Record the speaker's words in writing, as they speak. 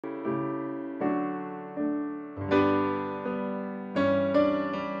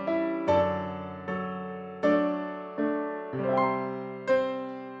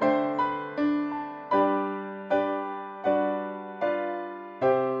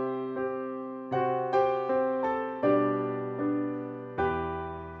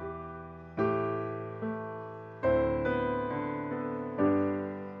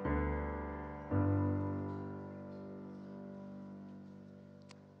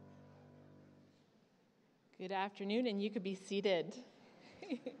Good afternoon, and you could be seated.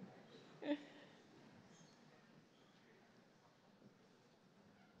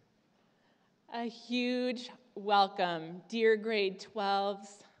 A huge welcome, dear grade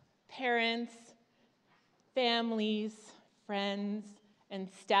 12s, parents, families, friends, and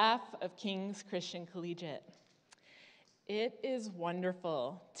staff of King's Christian Collegiate. It is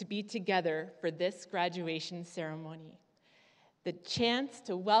wonderful to be together for this graduation ceremony. The chance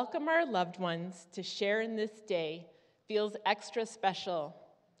to welcome our loved ones to share in this day feels extra special.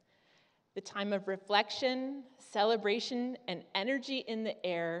 The time of reflection, celebration, and energy in the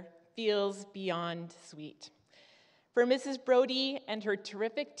air feels beyond sweet. For Mrs. Brody and her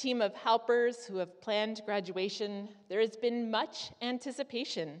terrific team of helpers who have planned graduation, there has been much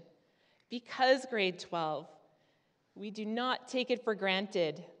anticipation. Because grade 12, we do not take it for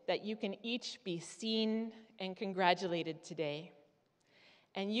granted that you can each be seen and congratulated today.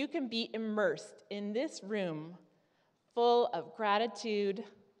 And you can be immersed in this room full of gratitude,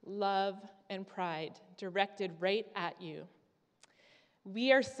 love, and pride directed right at you.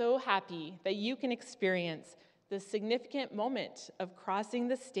 We are so happy that you can experience the significant moment of crossing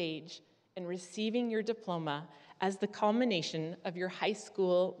the stage and receiving your diploma as the culmination of your high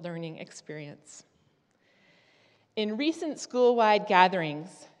school learning experience. In recent school-wide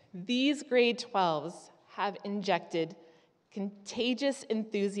gatherings, these grade 12s have injected contagious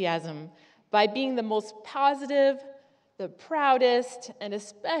enthusiasm by being the most positive, the proudest, and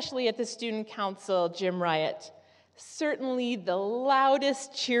especially at the Student Council Gym Riot, certainly the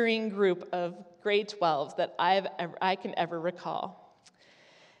loudest cheering group of grade 12s that I can ever recall.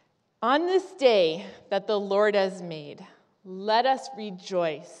 On this day that the Lord has made, let us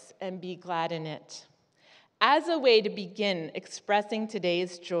rejoice and be glad in it. As a way to begin expressing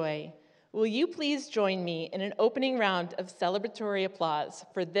today's joy, will you please join me in an opening round of celebratory applause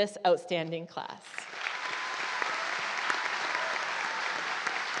for this outstanding class?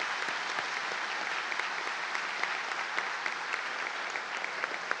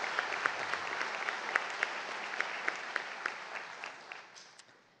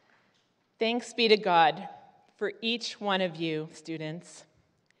 Thanks be to God for each one of you, students,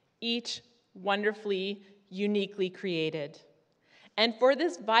 each wonderfully, uniquely created, and for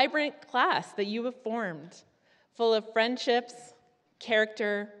this vibrant class that you have formed, full of friendships,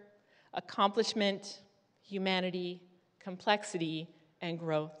 character, accomplishment, humanity, complexity, and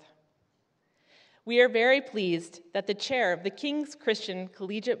growth. We are very pleased that the chair of the King's Christian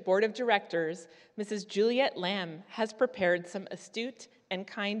Collegiate Board of Directors, Mrs. Juliette Lamb, has prepared some astute and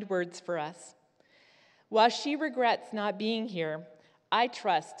kind words for us. While she regrets not being here, I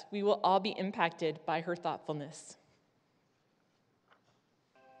trust we will all be impacted by her thoughtfulness.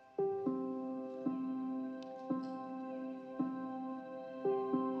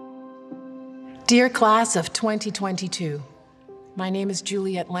 Dear class of 2022, my name is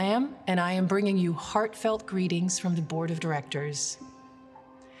Juliette Lamb, and I am bringing you heartfelt greetings from the Board of Directors.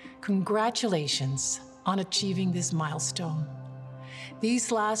 Congratulations on achieving this milestone.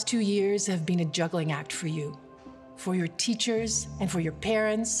 These last 2 years have been a juggling act for you, for your teachers, and for your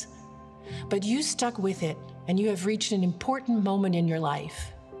parents, but you stuck with it, and you have reached an important moment in your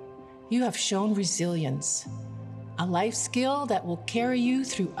life. You have shown resilience, a life skill that will carry you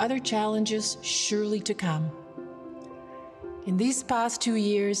through other challenges surely to come. In these past 2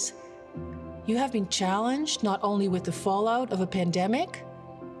 years, you have been challenged not only with the fallout of a pandemic,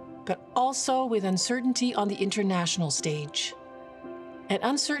 but also with uncertainty on the international stage, and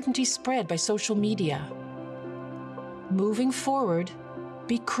uncertainty spread by social media. Moving forward,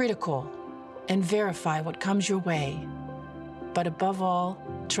 be critical and verify what comes your way, but above all,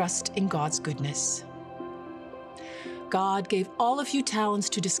 trust in God's goodness. God gave all of you talents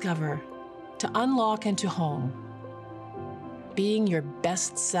to discover, to unlock, and to hone. Being your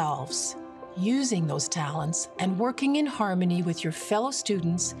best selves, using those talents, and working in harmony with your fellow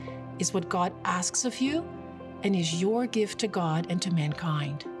students is what God asks of you and is your gift to God and to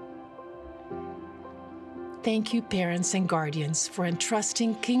mankind. Thank you, parents and guardians, for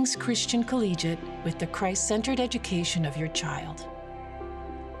entrusting King's Christian Collegiate with the Christ-centered education of your child.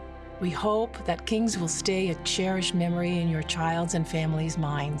 We hope that King's will stay a cherished memory in your child's and family's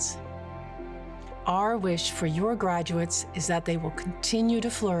minds. Our wish for your graduates is that they will continue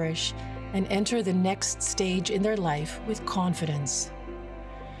to flourish and enter the next stage in their life with confidence.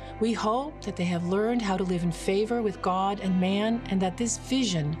 We hope that they have learned how to live in favor with God and man, and that this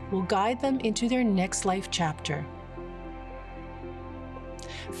vision will guide them into their next life chapter.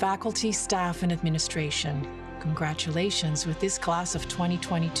 Faculty, staff, and administration, congratulations with this class of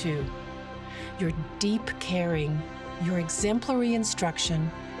 2022. Your deep caring, your exemplary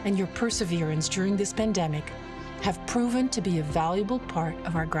instruction, and your perseverance during this pandemic have proven to be a valuable part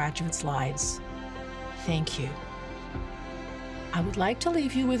of our graduates' lives. Thank you. I would like to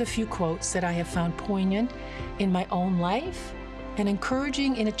leave you with a few quotes that I have found poignant in my own life and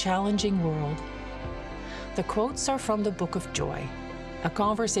encouraging in a challenging world. The quotes are from the Book of Joy, a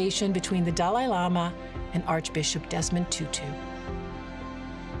conversation between the Dalai Lama and Archbishop Desmond Tutu.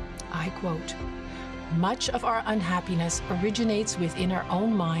 I quote, "Much of our unhappiness originates within our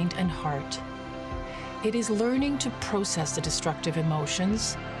own mind and heart. It is learning to process the destructive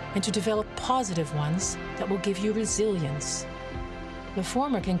emotions and to develop positive ones that will give you resilience. The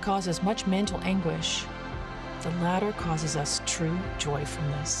former can cause us much mental anguish. The latter causes us true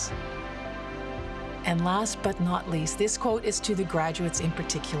joyfulness." And last but not least, this quote is to the graduates in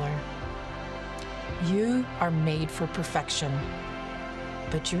particular. You are made for perfection,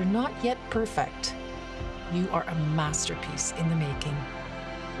 but you're not yet perfect. You are a masterpiece in the making.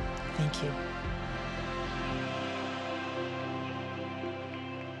 Thank you.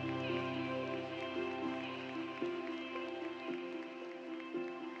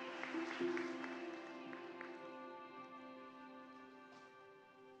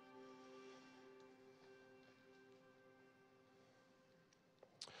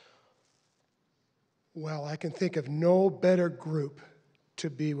 Well, I can think of no better group to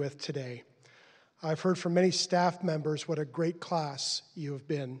be with today. I've heard from many staff members what a great class you have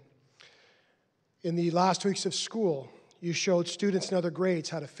been. In the last weeks of school, you showed students in other grades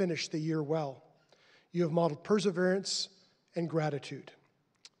how to finish the year well. You have modeled perseverance and gratitude.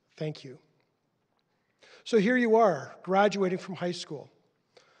 Thank you. So here you are, graduating from high school.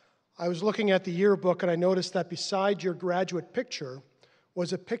 I was looking at the yearbook and I noticed that beside your graduate picture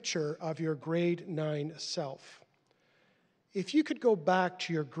was a picture of your grade 9 self. If you could go back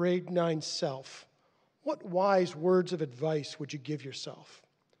to your grade 9 self, what wise words of advice would you give yourself?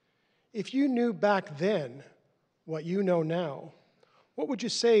 If you knew back then what you know now, what would you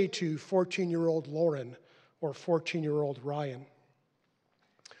say to 14-year-old Lauren or 14-year-old Ryan?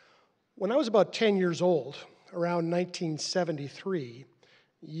 When I was about 10 years old, around 1973,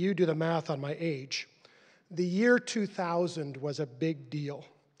 you do the math on my age, the year 2000 was a big deal.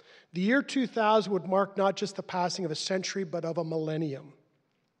 The year 2000 would mark not just the passing of a century, but of a millennium.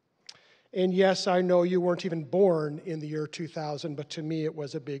 And yes, I know you weren't even born in the year 2000, but to me it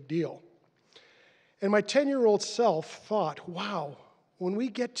was a big deal. And my 10-year-old self thought, wow, when we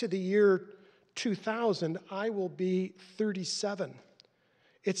get to the year 2000, I will be 37.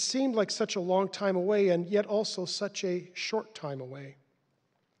 It seemed like such a long time away, and yet also such a short time away.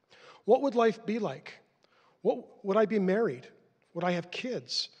 What would life be like? Would I be married? Would I have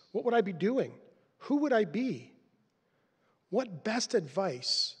kids? What would I be doing? Who would I be? What best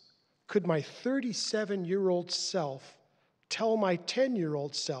advice could my 37-year-old self tell my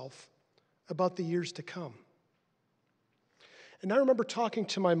 10-year-old self about the years to come? And I remember talking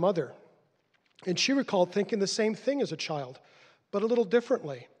to my mother, and she recalled thinking the same thing as a child, but a little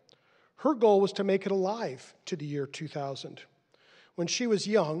differently. Her goal was to make it alive to the year 2000. When she was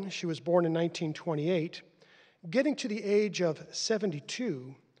young, she was born in 1928, getting to the age of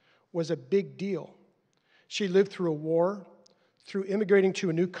 72 was a big deal. She lived through a war, through immigrating to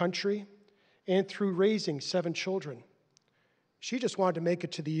a new country, and through raising 7 children. She just wanted to make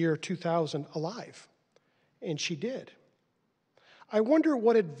it to the year 2000 alive, and she did. I wonder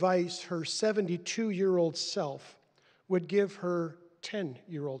what advice her 72-year-old self would give her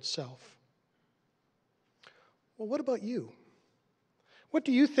 10-year-old self. Well, what about you? What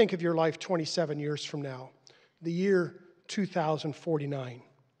do you think of your life 27 years from now? The year 2049.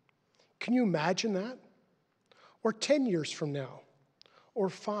 Can you imagine that? Or 10 years from now? Or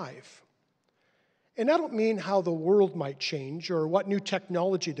 5? And I don't mean how the world might change or what new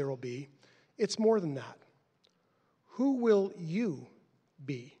technology there will be. It's more than that. Who will you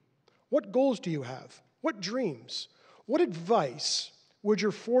be? What goals do you have? What dreams? What advice would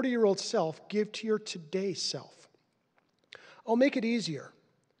your 40-year-old self give to your today self? I'll make it easier.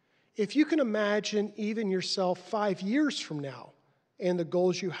 If you can imagine even yourself 5 years from now and the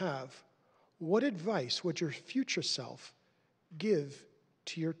goals you have, what advice would your future self give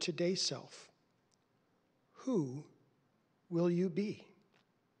to your today self? Who will you be?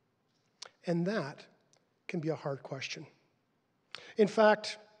 And that can be a hard question. In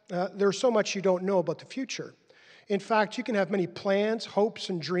fact, there's so much you don't know about the future. In fact, you can have many plans, hopes,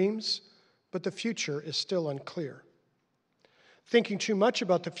 and dreams, but the future is still unclear. Thinking too much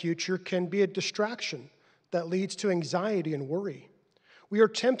about the future can be a distraction that leads to anxiety and worry. We are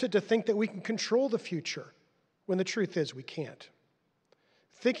tempted to think that we can control the future, when the truth is we can't.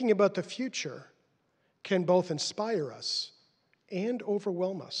 Thinking about the future can both inspire us and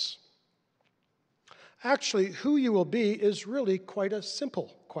overwhelm us. Actually, who you will be is really quite a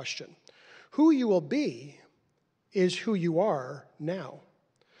simple question. Who you will be is who you are now.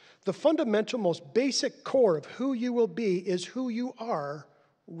 The fundamental, most basic core of who you will be is who you are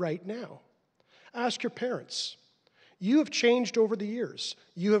right now. Ask your parents. You have changed over the years.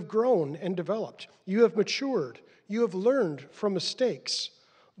 You have grown and developed. You have matured. You have learned from mistakes.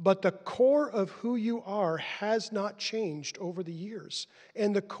 But the core of who you are has not changed over the years.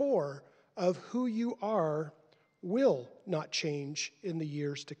 And the core of who you are will not change in the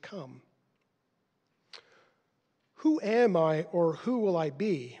years to come. Who am I, or who will I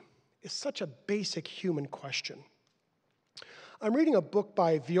be, is such a basic human question. I'm reading a book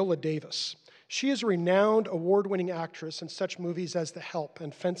by Viola Davis. She is a renowned award-winning actress in such movies as The Help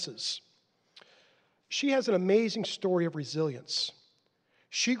and Fences. She has an amazing story of resilience.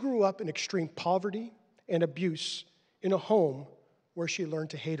 She grew up in extreme poverty and abuse in a home where she learned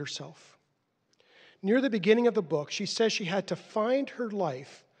to hate herself. Near the beginning of the book, she says she had to find her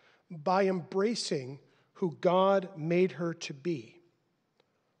life by embracing who God made her to be.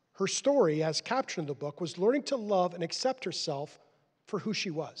 Her story, as captured in the book, was learning to love and accept herself for who she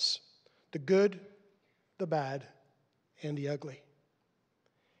was, the good, the bad, and the ugly.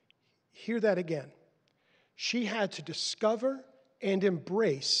 Hear that again. She had to discover and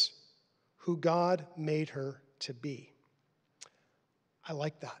embrace who God made her to be. I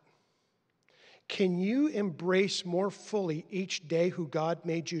like that. Can you embrace more fully each day who God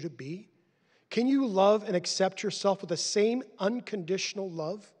made you to be? Can you love and accept yourself with the same unconditional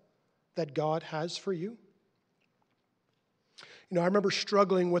love that God has for you? You know, I remember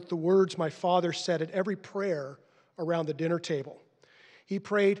struggling with the words my father said at every prayer around the dinner table. He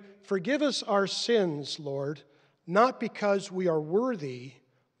prayed, "Forgive us our sins, Lord, not because we are worthy,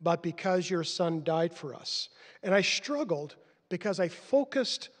 but because your Son died for us." And I struggled because I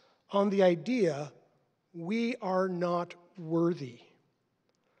focused on the idea we are not worthy.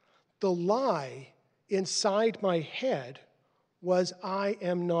 The lie inside my head was I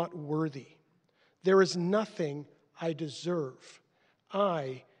am not worthy. There is nothing I deserve.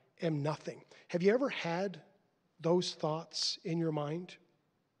 I am nothing. Have you ever had those thoughts in your mind?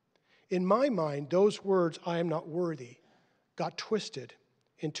 In my mind, those words, I am not worthy, got twisted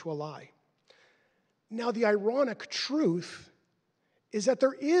into a lie. Now, the ironic truth is that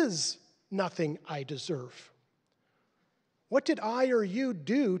there is nothing I deserve. What did I or you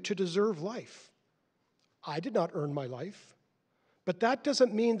do to deserve life? I did not earn my life, but that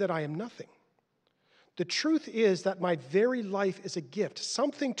doesn't mean that I am nothing. The truth is that my very life is a gift,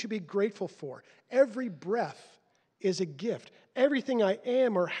 something to be grateful for. Every breath is a gift. Everything I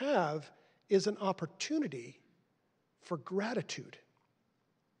am or have is an opportunity for gratitude.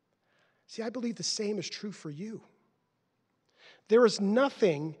 See, I believe the same is true for you. There is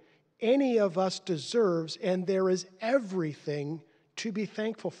nothing any of us deserves, and there is everything to be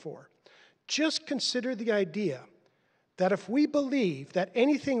thankful for. Just consider the idea that if we believe that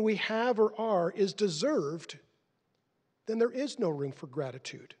anything we have or are is deserved, then there is no room for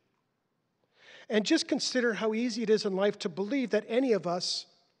gratitude. And just consider how easy it is in life to believe that any of us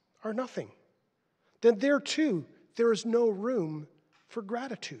are nothing. Then there too, there is no room for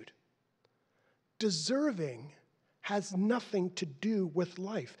gratitude. Deserving has nothing to do with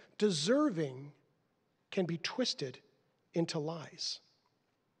life. Deserving can be twisted into lies.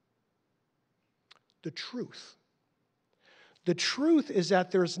 The truth is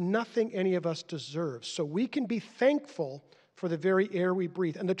that there's nothing any of us deserve, so we can be thankful for the very air we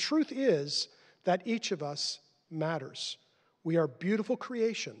breathe. And the truth is that each of us matters. We are beautiful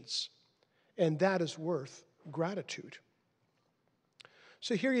creations, and that is worth gratitude.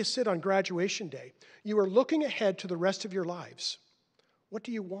 So here you sit on graduation day. You are looking ahead to the rest of your lives. What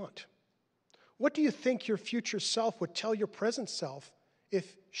do you want? What do you think your future self would tell your present self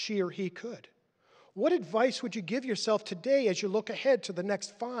if she or he could? What advice would you give yourself today as you look ahead to the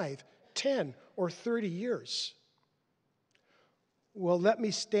next 5, 10, or 30 years? Well, let me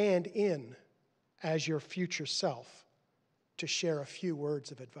stand in as your future self to share a few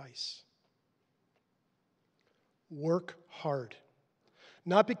words of advice. Work hard.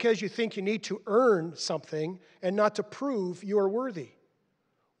 Not because you think you need to earn something and not to prove you are worthy.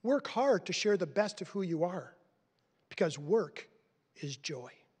 Work hard to share the best of who you are, because work is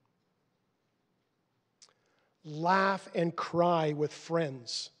joy. Laugh and cry with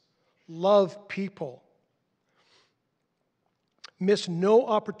friends. Love people. Miss no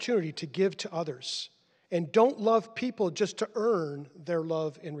opportunity to give to others. And don't love people just to earn their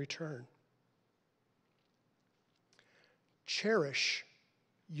love in return. Cherish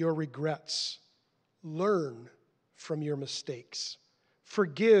your regrets. Learn from your mistakes.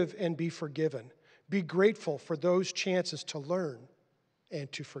 Forgive and be forgiven. Be grateful for those chances to learn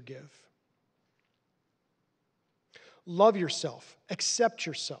and to forgive. Love yourself. Accept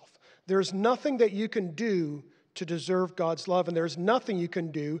yourself. There's nothing that you can do to deserve God's love, and there's nothing you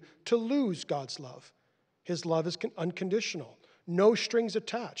can do to lose God's love. His love is unconditional. No strings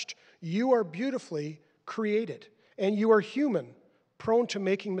attached. You are beautifully created, and you are human, prone to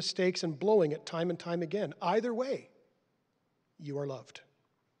making mistakes and blowing it time and time again. Either way, you are loved.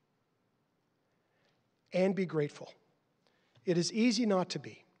 And be grateful. It is easy not to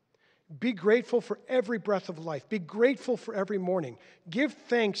be. Be grateful for every breath of life. Be grateful for every morning. Give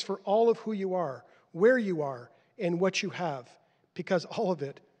thanks for all of who you are, where you are, and what you have, because all of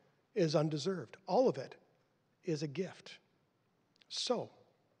it is undeserved. All of it is a gift. So,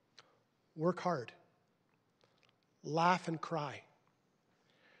 work hard. Laugh and cry.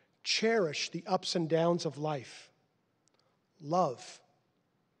 Cherish the ups and downs of life. Love.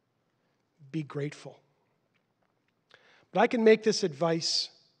 Be grateful. But I can make this advice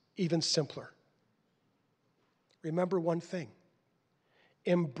even simpler. Remember one thing.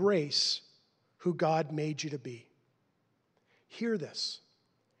 Embrace who God made you to be. Hear this.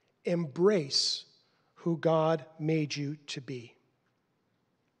 Embrace who God made you to be.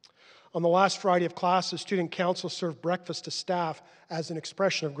 On the last Friday of class, the student council served breakfast to staff as an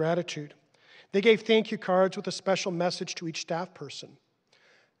expression of gratitude. They gave thank you cards with a special message to each staff person.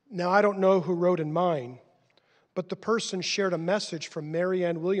 Now, I don't know who wrote in mine, but the person shared a message from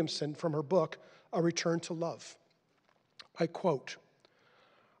Marianne Williamson from her book, A Return to Love. I quote,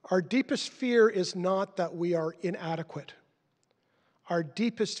 "Our deepest fear is not that we are inadequate. Our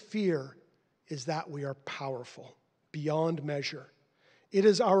deepest fear is that we are powerful, beyond measure. It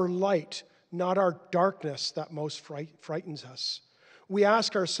is our light, not our darkness, that most frightens us. We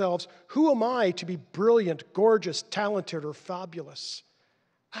ask ourselves, who am I to be brilliant, gorgeous, talented, or fabulous?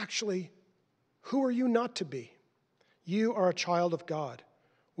 Actually, who are you not to be? You are a child of God.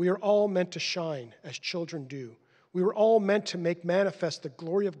 We are all meant to shine as children do. We were all meant to make manifest the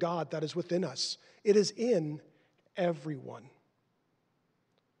glory of God that is within us. It is in everyone."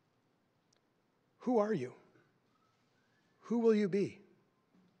 Who are you? Who will you be?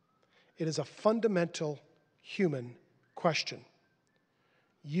 It is a fundamental human question.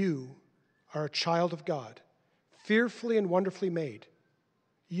 You are a child of God, fearfully and wonderfully made.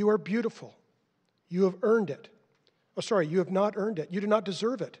 You are beautiful. You have earned it. You have not earned it. You do not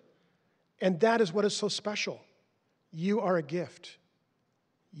deserve it. And that is what is so special. You are a gift.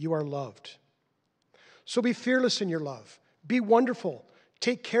 You are loved. So be fearless in your love. Be wonderful.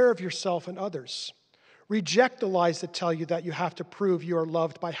 Take care of yourself and others. Reject the lies that tell you that you have to prove you are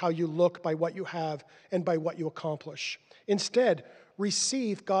loved by how you look, by what you have, and by what you accomplish. Instead,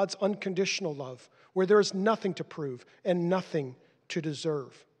 receive God's unconditional love, where there is nothing to prove and nothing to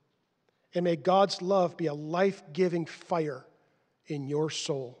deserve. And may God's love be a life-giving fire in your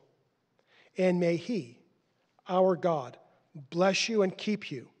soul. And may He, our God, bless you and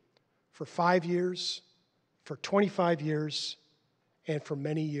keep you for 5 years, for 25 years, and for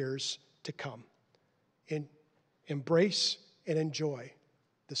many years to come. And embrace and enjoy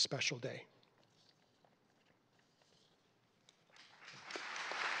this special day.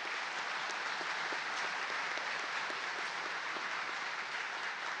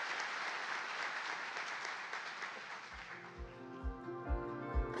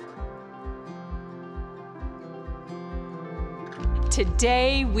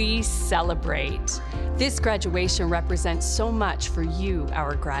 Today we celebrate. This graduation represents so much for you,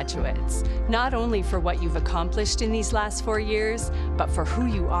 our graduates, not only for what you've accomplished in these last 4 years, but for who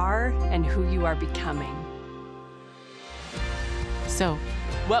you are and who you are becoming. So,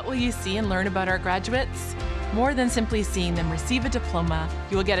 what will you see and learn about our graduates? More than simply seeing them receive a diploma,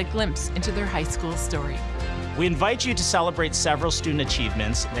 you will get a glimpse into their high school story. We invite you to celebrate several student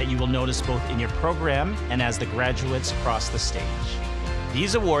achievements that you will notice both in your program and as the graduates cross the stage.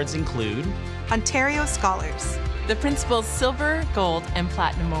 These awards include Ontario Scholars, the Principal's Silver, Gold, and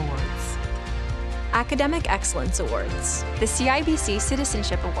Platinum Awards, Academic Excellence Awards, the CIBC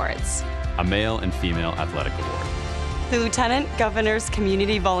Citizenship Awards, a Male and Female Athletic Award, the Lieutenant Governor's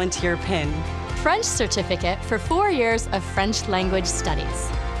Community Volunteer Pin, French Certificate for 4 years of French Language Studies.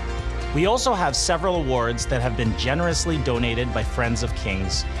 We also have several awards that have been generously donated by Friends of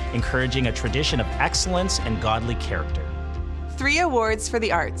Kings, encouraging a tradition of excellence and godly character. 3 awards for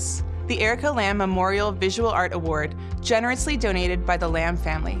the arts. The Erica Lamb Memorial Visual Art Award, generously donated by the Lamb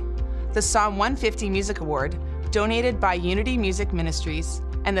family. The Psalm 150 Music Award, donated by Unity Music Ministries,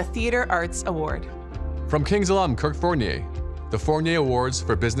 and the Theater Arts Award. From King's alum Kirk Fournier, the Fournier Awards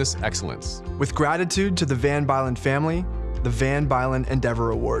for Business Excellence. With gratitude to the Van Bylen family, the Van Bylen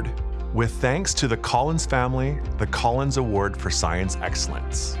Endeavor Award. With thanks to the Collins family, the Collins Award for Science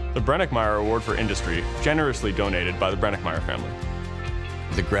Excellence. The Brennickmeyer Award for Industry, generously donated by the Brennickmeyer family.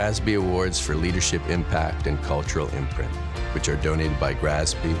 The Grasby Awards for Leadership Impact and Cultural Imprint, which are donated by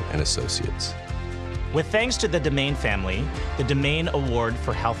Grasby and Associates. With thanks to the Domain family, the Domain Award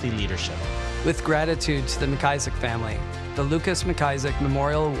for Healthy Leadership. With gratitude to the McIsaac family, the Lucas McIsaac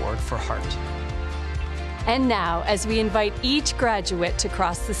Memorial Award for Heart. And now, as we invite each graduate to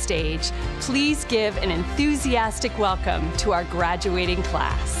cross the stage, please give an enthusiastic welcome to our graduating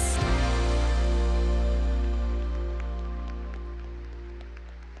class.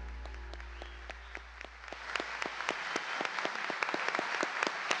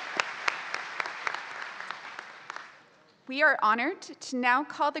 We are honored to now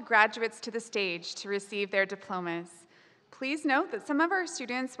call the graduates to the stage to receive their diplomas. Please note that some of our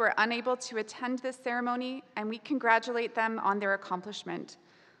students were unable to attend this ceremony, and we congratulate them on their accomplishment.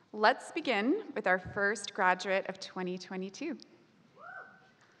 Let's begin with our first graduate of 2022.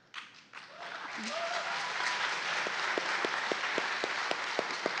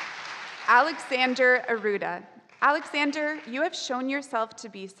 Alexander Aruda. Alexander, you have shown yourself to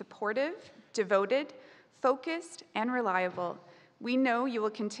be supportive, devoted, focused, and reliable. We know you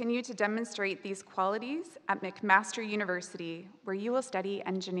will continue to demonstrate these qualities at McMaster University, where you will study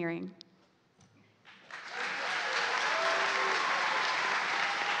engineering.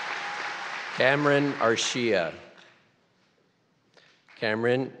 Cameron Arshia.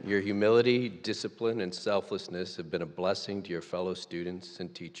 Cameron, your humility, discipline, and selflessness have been a blessing to your fellow students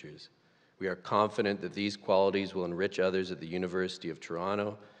and teachers. We are confident that these qualities will enrich others at the University of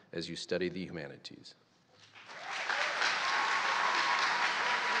Toronto as you study the humanities.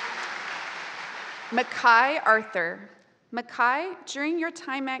 Mackay Arthur. Mackay, during your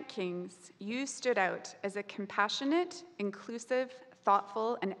time at King's, you stood out as a compassionate, inclusive,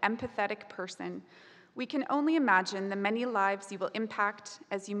 thoughtful, and empathetic person. We can only imagine the many lives you will impact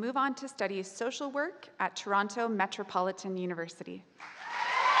as you move on to study social work at Toronto Metropolitan University.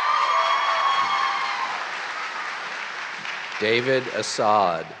 David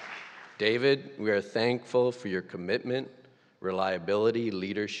Assad. David, we are thankful for your commitment, reliability,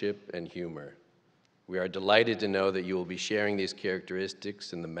 leadership, and humor. We are delighted to know that you will be sharing these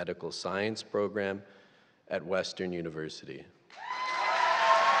characteristics in the medical science program at Western University.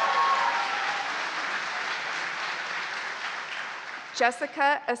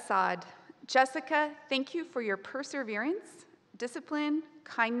 Jessica Assad. Jessica, thank you for your perseverance, discipline,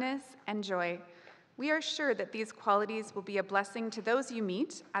 kindness, and joy. We are sure that these qualities will be a blessing to those you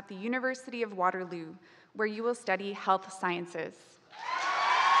meet at the University of Waterloo, where you will study health sciences.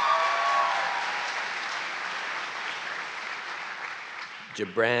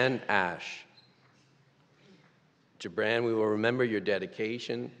 Jabran Ash. Jabran, we will remember your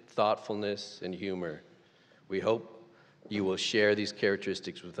dedication, thoughtfulness, and humor. We hope you will share these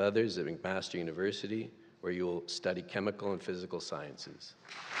characteristics with others at McMaster University, where you will study chemical and physical sciences.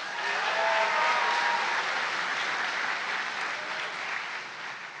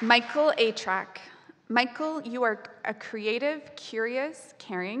 Michael Atrak. Michael, you are a creative, curious,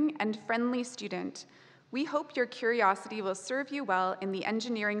 caring, and friendly student. We hope your curiosity will serve you well in the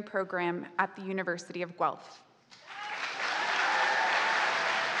engineering program at the University of Guelph.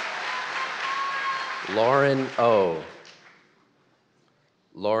 Lauren O.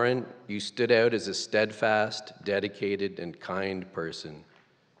 Lauren, you stood out as a steadfast, dedicated, and kind person.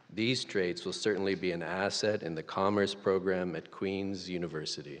 These traits will certainly be an asset in the commerce program at Queen's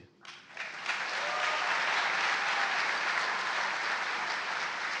University.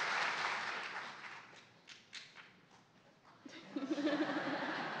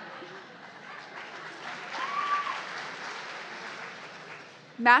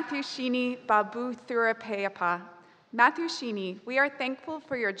 Matthew Sheeny Babu Thurapeapa. Matthew Sheeny, we are thankful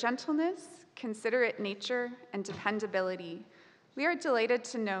for your gentleness, considerate nature, and dependability. We are delighted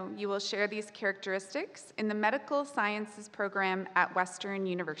to know you will share these characteristics in the medical sciences program at Western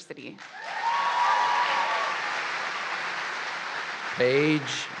University.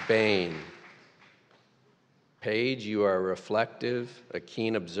 Paige Bain. Paige, you are reflective, a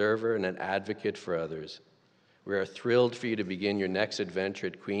keen observer, and an advocate for others. We are thrilled for you to begin your next adventure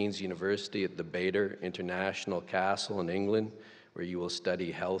at Queen's University at the Bader International Castle in England, where you will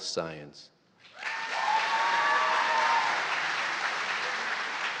study health science.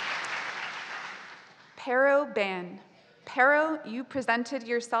 Pero Ban. Pero, you presented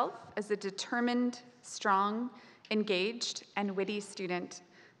yourself as a determined, strong, engaged, and witty student.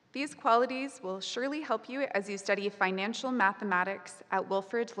 These qualities will surely help you as you study financial mathematics at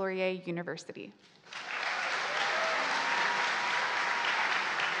Wilfrid Laurier University.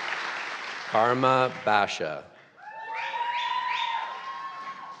 Karma Basha.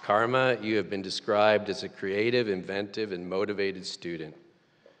 Karma, you have been described as a creative, inventive, and motivated student.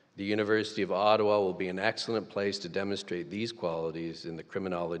 The University of Ottawa will be an excellent place to demonstrate these qualities in the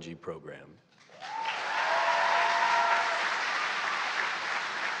criminology program.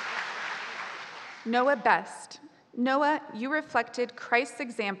 Noah Best. Noah, you reflected Christ's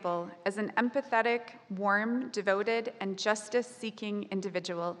example as an empathetic, warm, devoted, and justice-seeking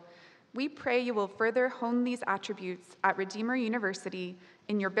individual. We pray you will further hone these attributes at Redeemer University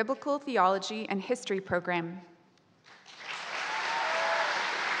in your biblical theology and history program.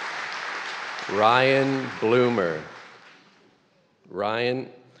 Ryan Bloomer. Ryan,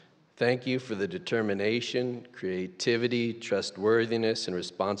 thank you for the determination, creativity, trustworthiness, and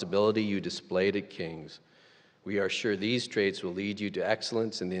responsibility you displayed at King's. We are sure these traits will lead you to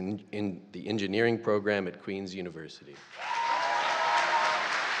excellence in the engineering program at Queen's University.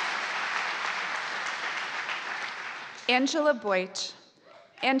 Angela Boych.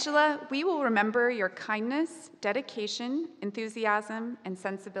 Angela, we will remember your kindness, dedication, enthusiasm, and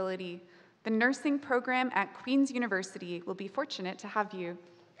sensibility. The nursing program at Queen's University will be fortunate to have you.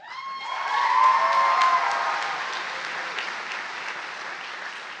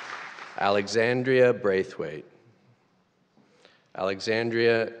 Alexandria Braithwaite.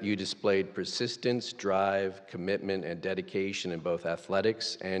 Alexandria, you displayed persistence, drive, commitment, and dedication in both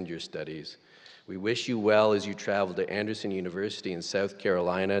athletics and your studies. We wish you well as you travel to Anderson University in South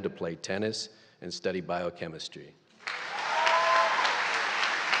Carolina to play tennis and study biochemistry.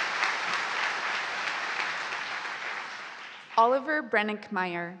 Oliver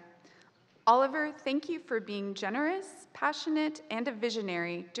Brenninkmeyer. Oliver, thank you for being generous, passionate, and a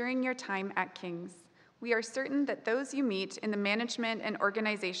visionary during your time at King's. We are certain that those you meet in the Management and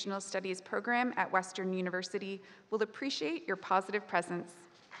Organizational Studies program at Western University will appreciate your positive presence.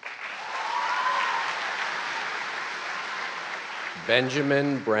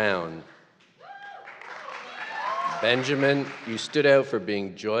 Benjamin Brown. Benjamin, you stood out for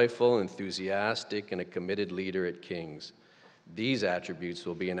being joyful, enthusiastic, and a committed leader at King's. These attributes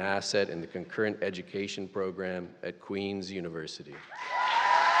will be an asset in the concurrent education program at Queen's University.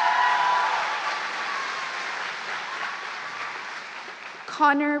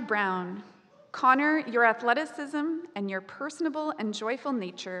 Connor Brown. Connor, your athleticism and your personable and joyful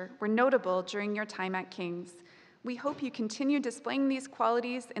nature were notable during your time at King's. We hope you continue displaying these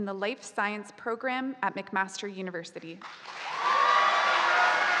qualities in the life science program at McMaster University.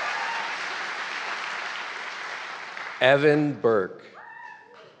 Evan Burke.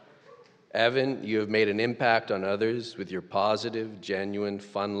 Evan, you have made an impact on others with your positive, genuine,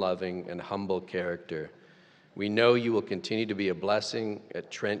 fun-loving, and humble character. We know you will continue to be a blessing at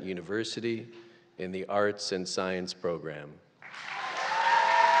Trent University in the Arts and Science program.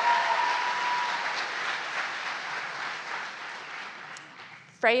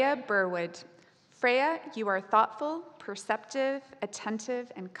 Freya Burwood. Freya, you are thoughtful, perceptive,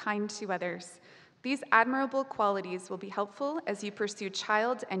 attentive, and kind to others. These admirable qualities will be helpful as you pursue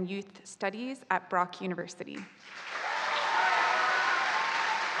child and youth studies at Brock University.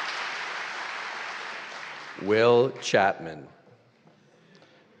 Will Chapman.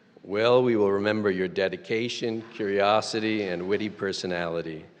 Will, we will remember your dedication, curiosity, and witty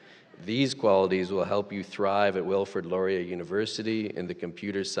personality. These qualities will help you thrive at Wilfrid Laurier University in the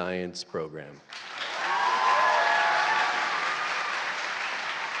computer science program.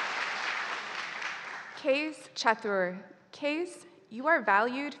 Kays Chathur. Kays, you are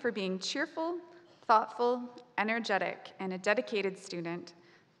valued for being cheerful, thoughtful, energetic, and a dedicated student.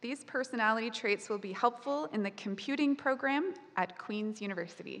 These personality traits will be helpful in the computing program at Queen's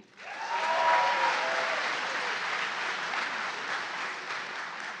University.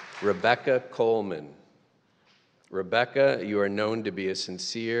 Rebecca Coleman. Rebecca, you are known to be a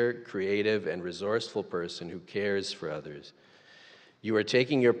sincere, creative, and resourceful person who cares for others. You are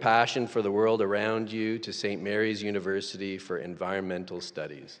taking your passion for the world around you to St. Mary's University for environmental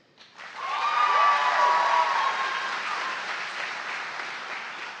studies.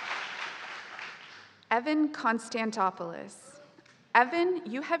 Evan Konstantopoulos. Evan,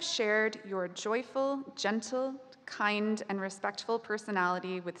 you have shared your joyful, gentle, kind, and respectful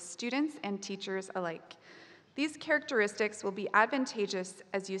personality with students and teachers alike. These characteristics will be advantageous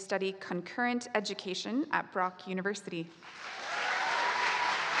as you study concurrent education at Brock University.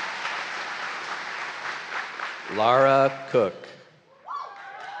 Lara Cook.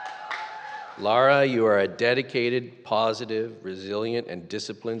 Lara, you are a dedicated, positive, resilient, and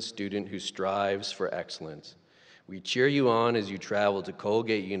disciplined student who strives for excellence. We cheer you on as you travel to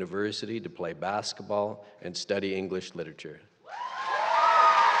Collegiate University to play basketball and study English literature.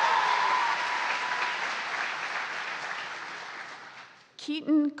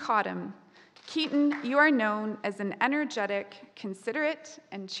 Keaton Cottam. Keaton, you are known as an energetic, considerate,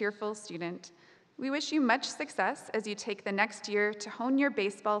 and cheerful student. We wish you much success as you take the next year to hone your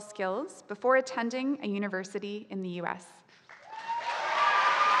baseball skills before attending a university in the U.S.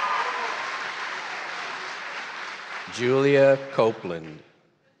 Julia Copeland.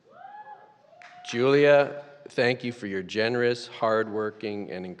 Julia, thank you for your generous,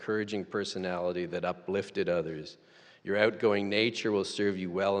 hardworking, and encouraging personality that uplifted others. Your outgoing nature will serve you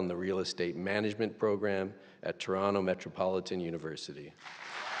well in the real estate management program at Toronto Metropolitan University.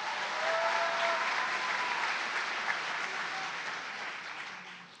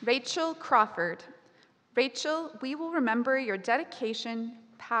 Rachel Crawford. Rachel, we will remember your dedication,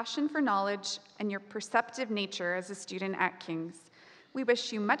 passion for knowledge, and your perceptive nature as a student at King's. We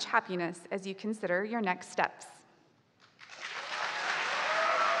wish you much happiness as you consider your next steps.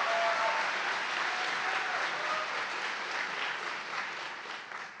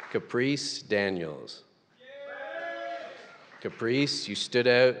 Caprice Daniels. Caprice, you stood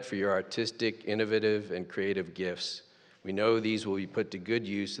out for your artistic, innovative, and creative gifts. We know these will be put to good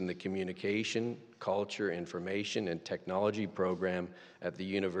use in the Communication, Culture, Information, and Technology program at the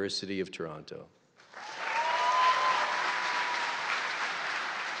University of Toronto.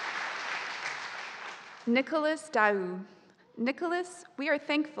 Nicholas Daou. Nicholas, we are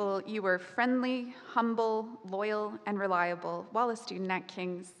thankful you were friendly, humble, loyal, and reliable while a student at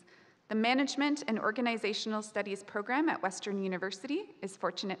King's. The Management and Organizational Studies program at Western University is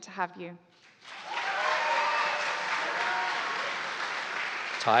fortunate to have you.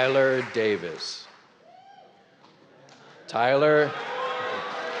 Tyler Davis. Tyler,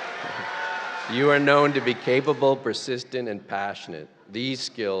 you are known to be capable, persistent, and passionate. These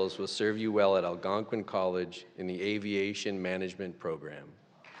skills will serve you well at Algonquin College in the Aviation Management program.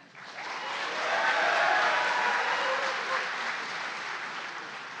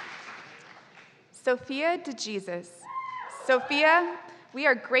 Sophia DeJesus. Sophia, we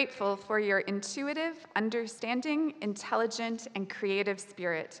are grateful for your intuitive, understanding, intelligent, and creative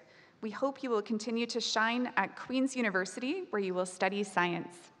spirit. We hope you will continue to shine at Queen's University, where you will study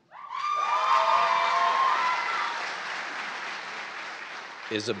science.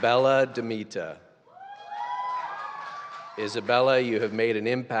 Isabella Demita. Isabella, you have made an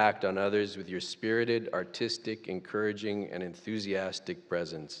impact on others with your spirited, artistic, encouraging, and enthusiastic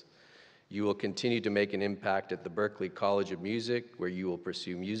presence. You will continue to make an impact at the Berklee College of Music, where you will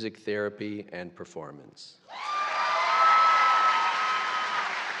pursue music therapy and performance.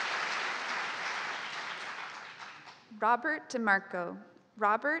 Robert DeMarco.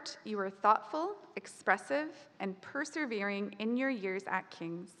 Robert, you are thoughtful, expressive, and persevering in your years at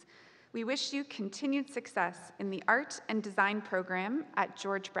King's. We wish you continued success in the Art and Design program at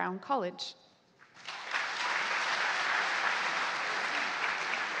George Brown College.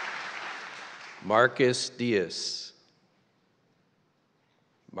 Marcus Diaz.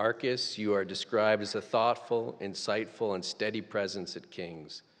 Marcus, you are described as a thoughtful, insightful, and steady presence at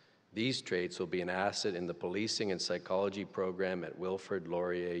King's. These traits will be an asset in the Policing and Psychology program at Wilfrid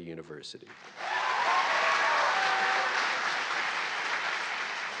Laurier University.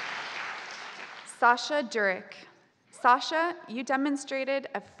 Sasha Durick. Sasha, you demonstrated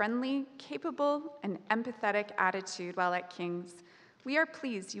a friendly, capable, and empathetic attitude while at King's. We are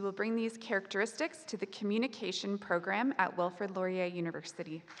pleased you will bring these characteristics to the Communication program at Wilfrid Laurier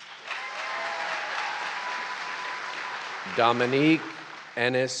University. Dominique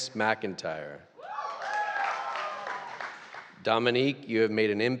Ennis McIntyre. Dominique, you have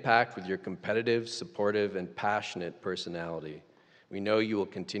made an impact with your competitive, supportive, and passionate personality. We know you will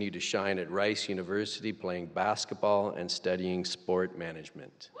continue to shine at Rice University playing basketball and studying sport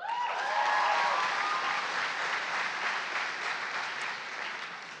management.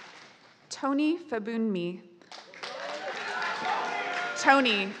 Tony Fabunmi.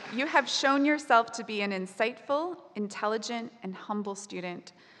 Tony, you have shown yourself to be an insightful, intelligent, and humble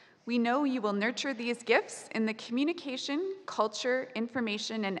student. We know you will nurture these gifts in the Communication, Culture,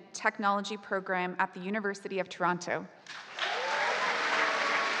 Information, and Technology program at the University of Toronto.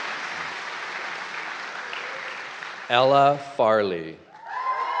 Ella Farley.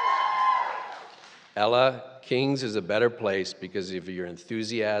 Ella, King's is a better place because of your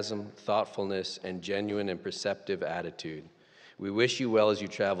enthusiasm, thoughtfulness, and genuine and perceptive attitude. We wish you well as you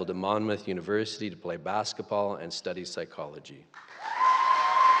travel to Monmouth University to play basketball and study psychology.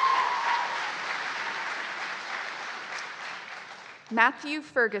 Matthew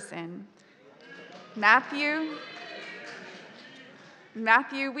Ferguson. Matthew,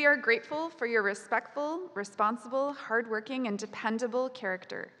 we are grateful for your respectful, responsible, hardworking, and dependable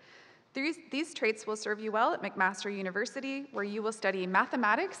character. These traits will serve you well at McMaster University, where you will study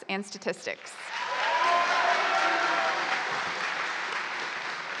mathematics and statistics.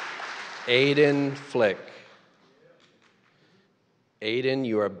 Aiden Flick. Aiden,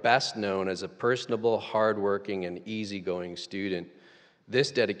 you are best known as a personable, hardworking, and easygoing student.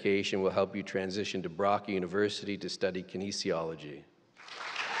 This dedication will help you transition to Brock University to study kinesiology.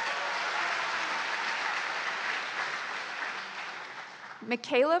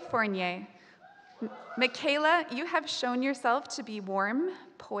 Michaela Fournier. Michaela, you have shown yourself to be warm,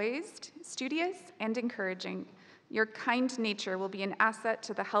 poised, studious, and encouraging. Your kind nature will be an asset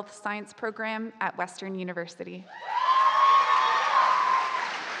to the health science program at Western University.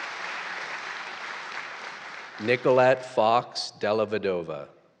 Nicolette Fox Della Vedova.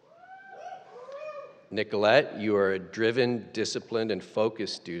 Nicolette, you are a driven, disciplined, and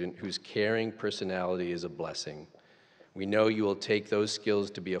focused student whose caring personality is a blessing. We know you will take those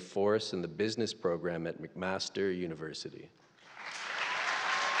skills to be a force in the business program at McMaster University.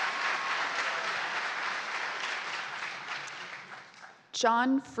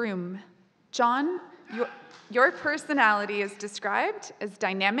 John Froome. John, your personality is described as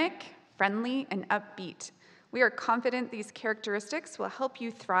dynamic, friendly, and upbeat. We are confident these characteristics will help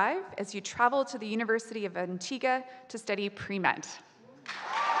you thrive as you travel to the University of Antigua to study pre-med.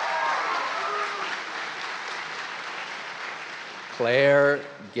 Claire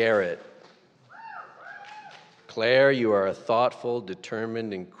Garrett. Claire, you are a thoughtful,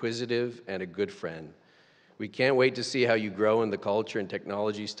 determined, inquisitive, and a good friend. We can't wait to see how you grow in the Culture and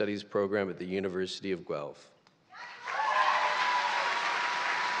Technology Studies program at the University of Guelph.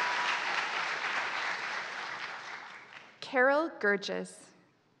 Carol Gurgis.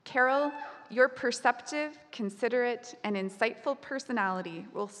 Carol, your perceptive, considerate, and insightful personality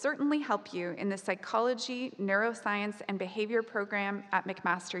will certainly help you in the Psychology, Neuroscience, and Behavior program at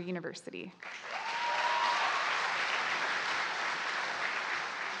McMaster University.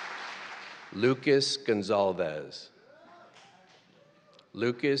 Lucas Gonzalez.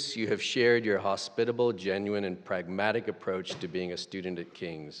 Lucas, you have shared your hospitable, genuine, and pragmatic approach to being a student at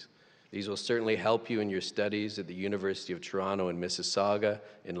King's. These will certainly help you in your studies at the University of Toronto and Mississauga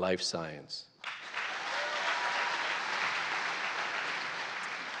in life science.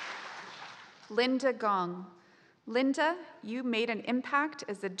 Linda Gong. Linda, you made an impact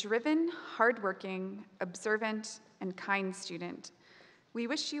as a driven, hardworking, observant, and kind student. We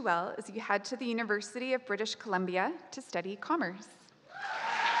wish you well as you head to the University of British Columbia to study commerce.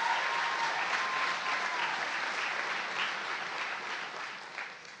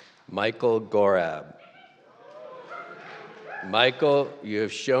 Michael Gorab. Michael, you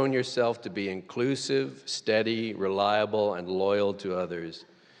have shown yourself to be inclusive, steady, reliable, and loyal to others.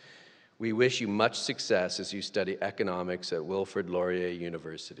 We wish you much success as you study economics at Wilfrid Laurier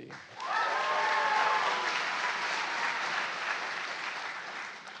University.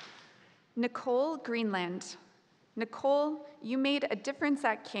 Nicole Greenland. Nicole, you made a difference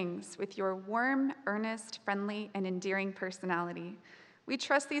at King's with your warm, earnest, friendly, and endearing personality. We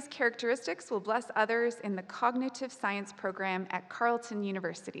trust these characteristics will bless others in the Cognitive Science program at Carleton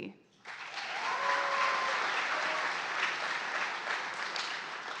University.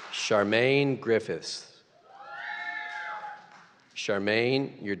 Charmaine Griffiths.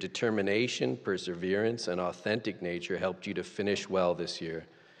 Charmaine, your determination, perseverance, and authentic nature helped you to finish well this year.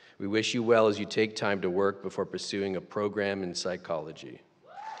 We wish you well as you take time to work before pursuing a program in psychology.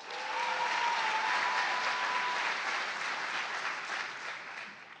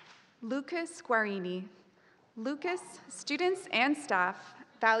 Lucas Guarini. Lucas, students and staff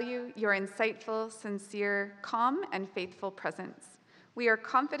value your insightful, sincere, calm, and faithful presence. We are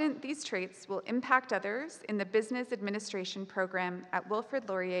confident these traits will impact others in the Business Administration program at Wilfrid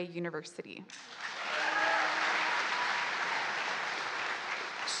Laurier University.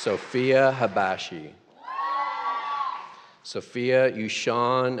 Sophia Habashi. Sophia, you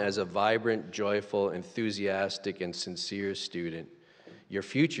shone as a vibrant, joyful, enthusiastic, and sincere student. Your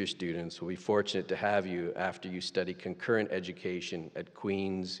future students will be fortunate to have you after you study concurrent education at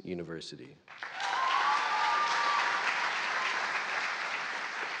Queen's University.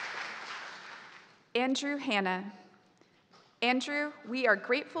 Andrew Hanna. Andrew, we are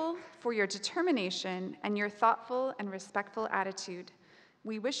grateful for your determination and your thoughtful and respectful attitude.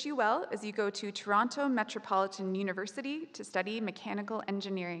 We wish you well as you go to Toronto Metropolitan University to study mechanical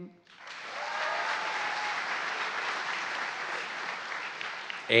engineering.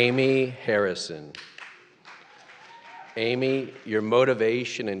 Amy Harrison. Amy, your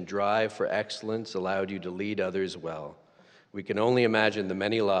motivation and drive for excellence allowed you to lead others well. We can only imagine the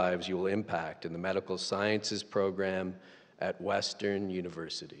many lives you will impact in the medical sciences program at Western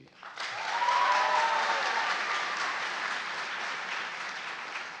University.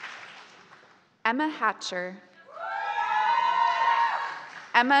 Emma Hatcher.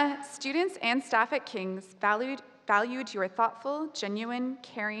 Emma, students and staff at King's valued your thoughtful, genuine,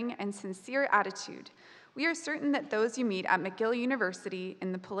 caring, and sincere attitude. We are certain that those you meet at McGill University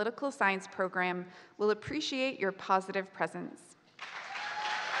in the political science program will appreciate your positive presence.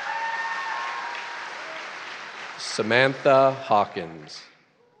 Samantha Hawkins.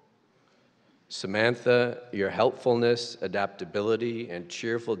 Samantha, your helpfulness, adaptability, and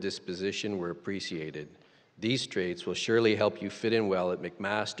cheerful disposition were appreciated. These traits will surely help you fit in well at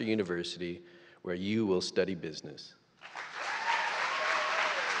McMaster University, where you will study business.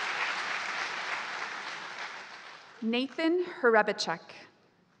 Nathan Hrebichuk.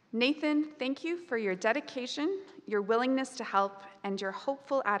 Nathan, thank you for your dedication, your willingness to help, and your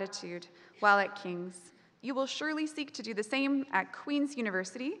hopeful attitude while at King's. You will surely seek to do the same at Queen's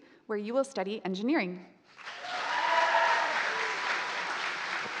University, where you will study engineering.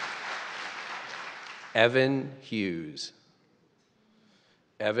 Evan Hughes.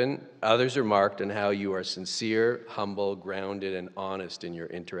 Evan, others are marked on how you are sincere, humble, grounded, and honest in your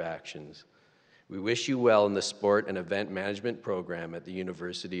interactions. We wish you well in the sport and event management program at the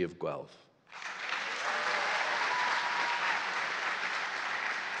University of Guelph.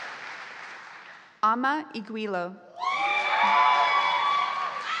 Ama Iguilo.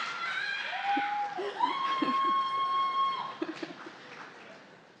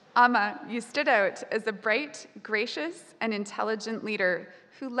 Ama, you stood out as a bright, gracious, and intelligent leader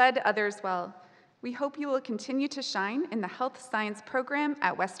who led others well. We hope you will continue to shine in the health science program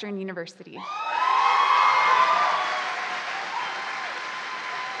at Western University.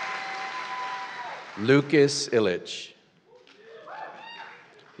 Lucas Illich.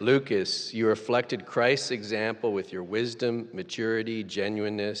 Lucas, you reflected Christ's example with your wisdom, maturity,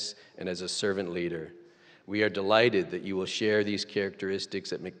 genuineness, and as a servant leader. We are delighted that you will share these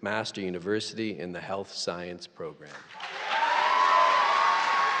characteristics at McMaster University in the health science program.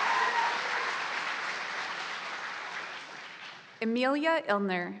 Amelia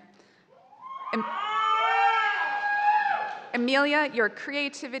Illner. Amelia, your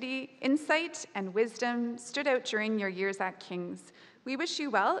creativity, insight, and wisdom stood out during your years at King's. We wish you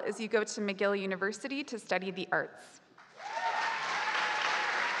well as you go to McGill University to study the arts.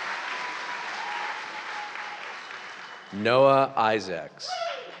 Noah Isaacs.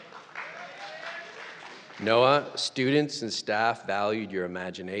 Noah, students and staff valued your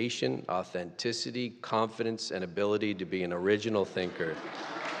imagination, authenticity, confidence, and ability to be an original thinker.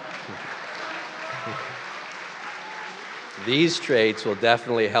 These traits will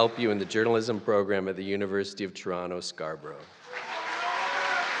definitely help you in the journalism program at the University of Toronto, Scarborough.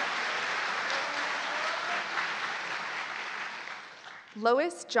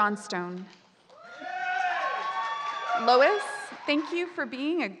 Lois Johnstone. Lois, thank you for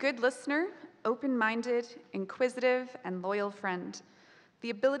being a good listener, open-minded, inquisitive, and loyal friend. The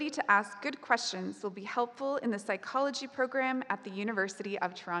ability to ask good questions will be helpful in the psychology program at the University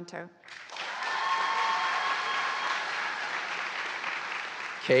of Toronto.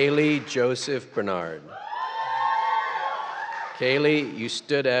 Kaylee Joseph Bernard. Kaylee, you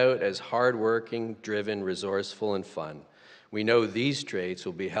stood out as hardworking, driven, resourceful, and fun. We know these traits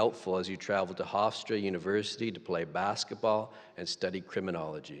will be helpful as you travel to Hofstra University to play basketball and study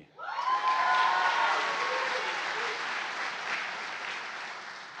criminology.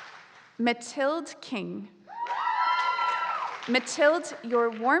 Mathilde King. Mathilde, your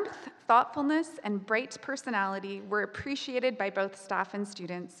warmth, thoughtfulness, and bright personality were appreciated by both staff and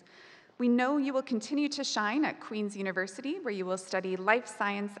students. We know you will continue to shine at Queen's University, where you will study life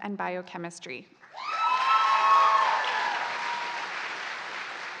science and biochemistry.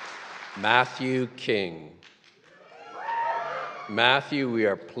 Matthew King. Matthew, we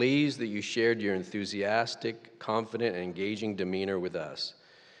are pleased that you shared your enthusiastic, confident, and engaging demeanor with us.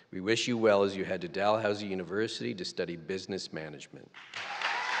 We wish you well as you head to Dalhousie University to study business management.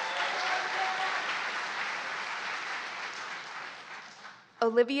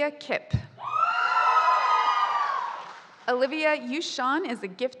 Olivia Kipp. Olivia, you shone as a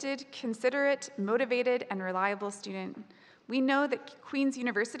gifted, considerate, motivated, and reliable student. We know that Queen's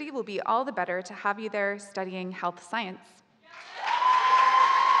University will be all the better to have you there studying health science.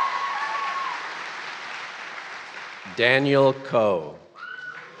 Daniel Coe.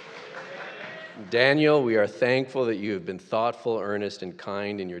 Daniel, we are thankful that you have been thoughtful, earnest, and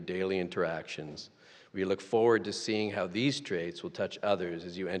kind in your daily interactions. We look forward to seeing how these traits will touch others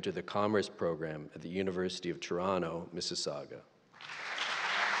as you enter the Commerce program at the University of Toronto, Mississauga.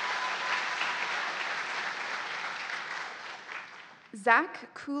 Zach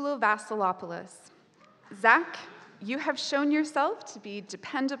Koulo-Vassilopoulos. Zach, you have shown yourself to be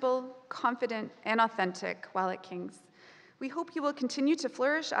dependable, confident, and authentic while at King's. We hope you will continue to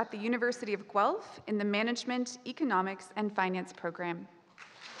flourish at the University of Guelph in the Management, Economics, and Finance program.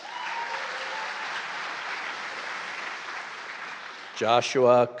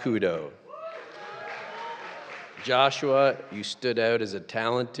 Joshua Kudo. Joshua, you stood out as a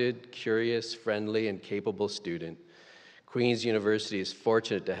talented, curious, friendly, and capable student. Queen's University is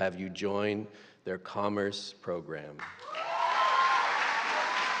fortunate to have you join their Commerce program.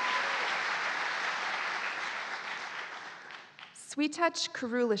 Sweetouch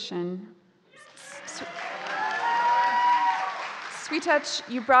Karulishan. Sweetouch,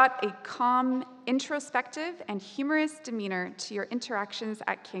 you brought a calm, introspective, and humorous demeanor to your interactions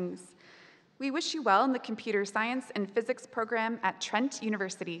at King's. We wish you well in the Computer Science and Physics program at Trent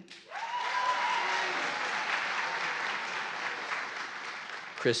University.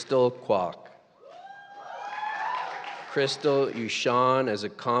 Crystal Kwok. Crystal, you shone as a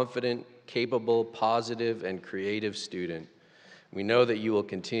confident, capable, positive, and creative student. We know that you will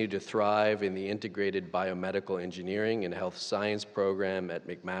continue to thrive in the integrated biomedical engineering and health science program at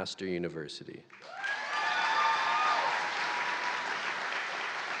McMaster University.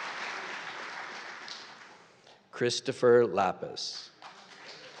 Christopher Lapis.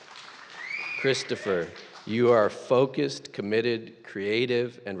 Christopher, you are focused, committed,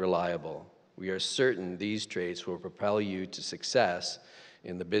 creative, and reliable. We are certain these traits will propel you to success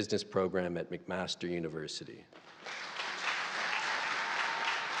in the business program at McMaster University.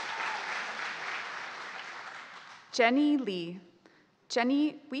 Jenny Lee.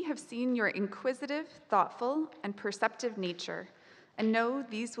 Jenny, we have seen your inquisitive, thoughtful, and perceptive nature, and know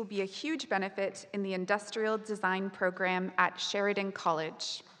these will be a huge benefit in the industrial design program at Sheridan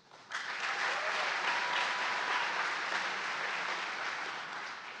College.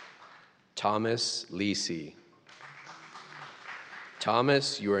 Thomas Lisi.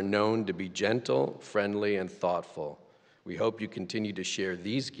 Thomas, you are known to be gentle, friendly, and thoughtful. We hope you continue to share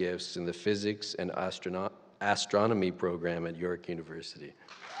these gifts in the physics and astronomy program at York University.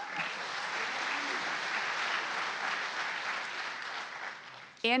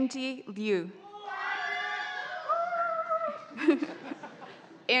 Andy Liu.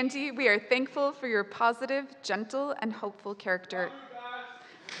 Andy, we are thankful for your positive, gentle, and hopeful character.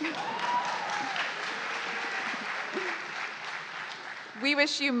 We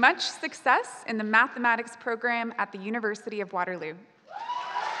wish you much success in the mathematics program at the University of Waterloo.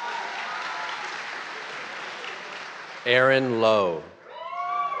 Aaron Lowe.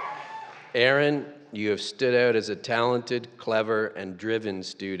 Aaron, you have stood out as a talented, clever, and driven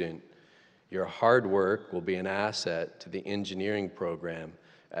student. Your hard work will be an asset to the engineering program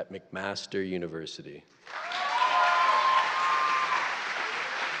at McMaster University.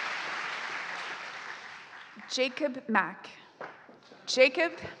 Jacob Mack.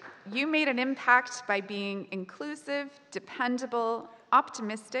 Jacob, you made an impact by being inclusive, dependable,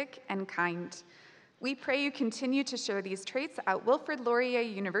 optimistic, and kind. We pray you continue to share these traits at Wilfrid Laurier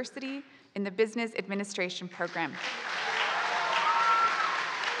University in the Business Administration program.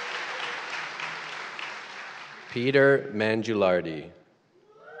 Peter Mangiulardi.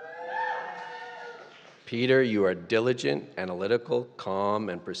 Peter, you are diligent, analytical, calm,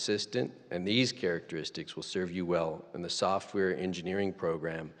 and persistent, and these characteristics will serve you well in the software engineering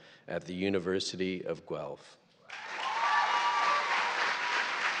program at the University of Guelph.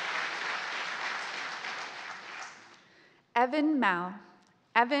 Evan Mao.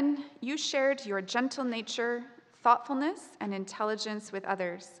 Evan, you shared your gentle nature, thoughtfulness, and intelligence with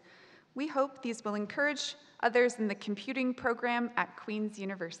others. We hope these will encourage others in the computing program at Queen's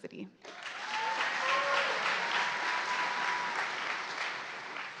University.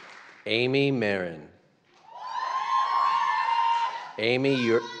 Amy Marin. Amy,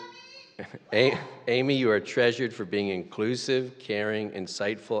 you are treasured for being inclusive, caring,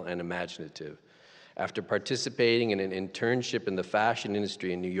 insightful, and imaginative. After participating in an internship in the fashion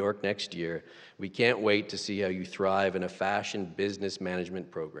industry in New York next year, we can't wait to see how you thrive in a fashion business management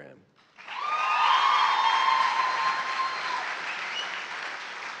program.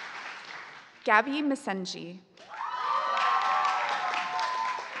 Gabby Masenji.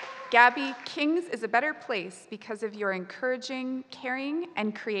 Gabby, King's is a better place because of your encouraging, caring,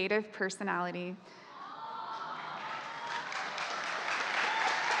 and creative personality.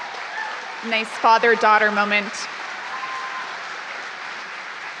 Nice father-daughter moment.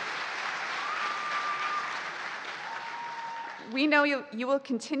 We know you will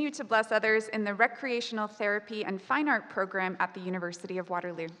continue to bless others in the Recreational Therapy and Fine Art program at the University of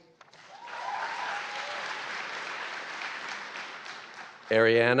Waterloo.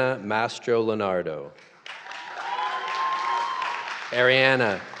 Ariana Mastro Leonardo.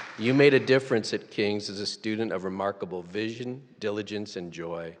 Ariana, you made a difference at King's as a student of remarkable vision, diligence, and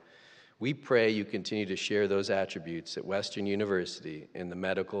joy. We pray you continue to share those attributes at Western University in the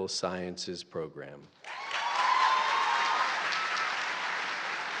Medical Sciences program.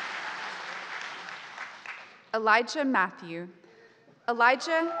 Elijah Matthew.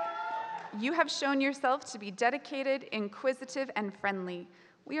 Elijah, you have shown yourself to be dedicated, inquisitive, and friendly.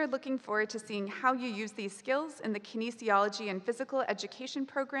 We are looking forward to seeing how you use these skills in the Kinesiology and Physical Education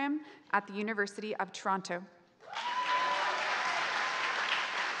program at the University of Toronto.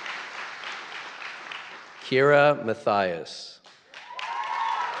 Kira Matthias.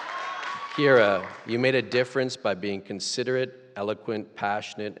 Kira, you made a difference by being considerate, eloquent,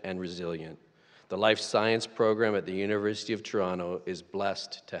 passionate, and resilient. The Life Science program at the University of Toronto is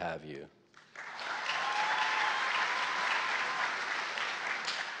blessed to have you.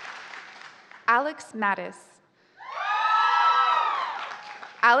 Alex Mattis.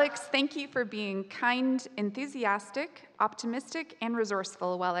 Alex, thank you for being kind, enthusiastic, optimistic, and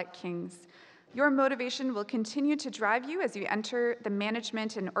resourceful while at King's. Your motivation will continue to drive you as you enter the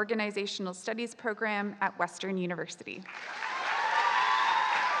Management and Organizational Studies program at Western University.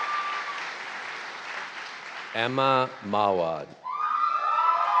 Emma Mawad.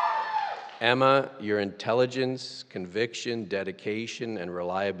 Emma, your intelligence, conviction, dedication, and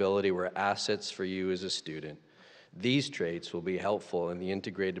reliability were assets for you as a student. These traits will be helpful in the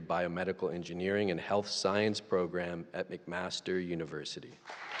Integrated Biomedical Engineering and Health Science program at McMaster University.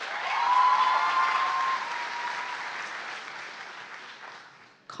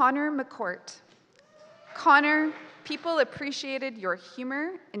 Connor McCourt. Connor, people appreciated your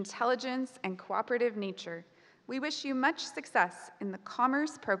humor, intelligence, and cooperative nature. We wish you much success in the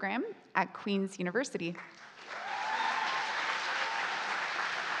Commerce program at Queen's University.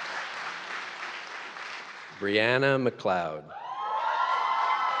 Brianna McLeod.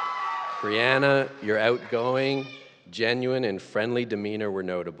 Brianna, your outgoing, genuine, and friendly demeanor were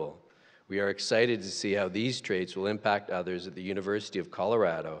notable. We are excited to see how these traits will impact others at the University of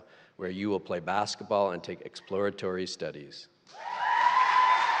Colorado, where you will play basketball and take exploratory studies.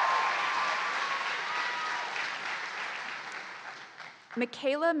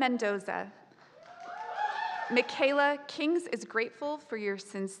 Michaela Mendoza. Michaela, King's is grateful for your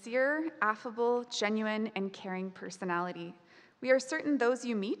sincere, affable, genuine, and caring personality. We are certain those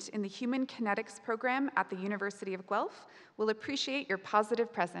you meet in the Human Kinetics program at the University of Guelph will appreciate your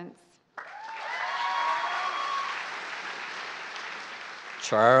positive presence.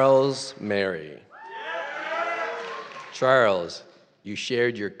 Charles Mary. Charles, you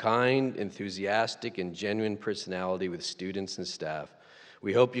shared your kind, enthusiastic, and genuine personality with students and staff.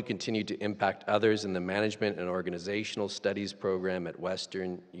 We hope you continue to impact others in the Management and Organizational Studies program at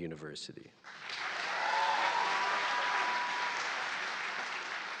Western University.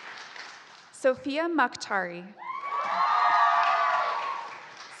 Sophia Makhtari.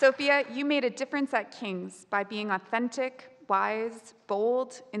 Sophia, you made a difference at King's by being authentic, wise,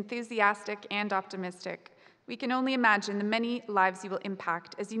 bold, enthusiastic, and optimistic. We can only imagine the many lives you will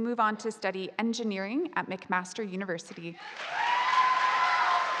impact as you move on to study engineering at McMaster University.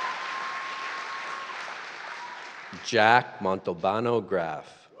 Jack Montalbano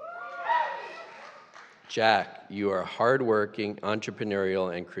Graff. Jack, you are hardworking,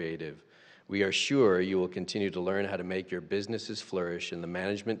 entrepreneurial, and creative. We are sure you will continue to learn how to make your businesses flourish in the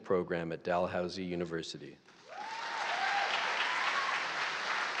management program at Dalhousie University.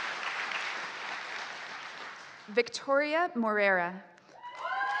 Victoria Morera.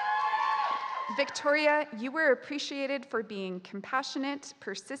 Victoria, you were appreciated for being compassionate,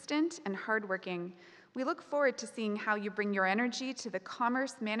 persistent, and hardworking. We look forward to seeing how you bring your energy to the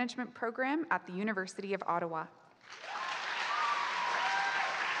Commerce Management program at the University of Ottawa.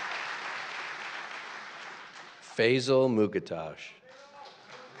 Faisal Mugatash.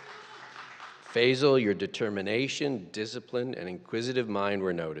 Faisal, your determination, discipline, and inquisitive mind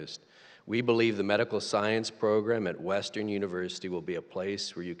were noticed. We believe the medical science program at Western University will be a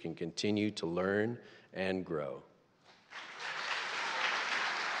place where you can continue to learn and grow.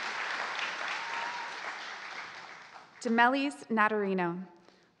 Demelis Natarino.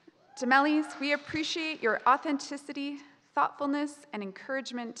 Demelis, we appreciate your authenticity, thoughtfulness, and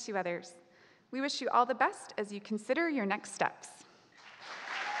encouragement to others. We wish you all the best as you consider your next steps.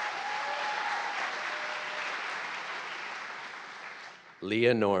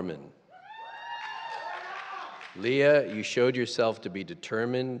 Leah Norman. Leah, you showed yourself to be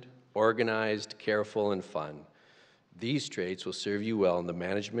determined, organized, careful, and fun. These traits will serve you well in the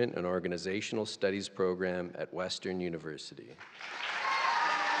Management and Organizational Studies program at Western University.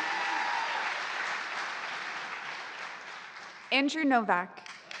 Andrew Novak.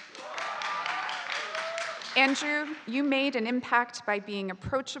 Andrew, you made an impact by being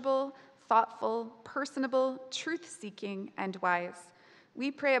approachable, thoughtful, personable, truth-seeking, and wise. We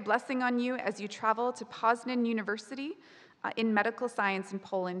pray a blessing on you as you travel to Poznan University in medical science in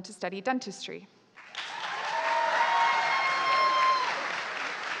Poland to study dentistry.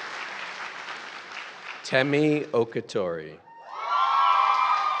 Temi Okatori.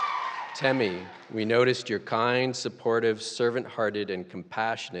 Temi, we noticed your kind, supportive, servant-hearted, and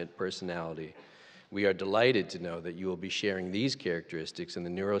compassionate personality. We are delighted to know that you will be sharing these characteristics in the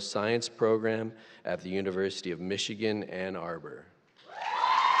neuroscience program at the University of Michigan, Ann Arbor.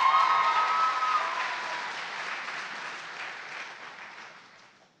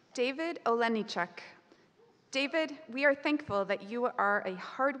 David Olenichuk. David, we are thankful that you are a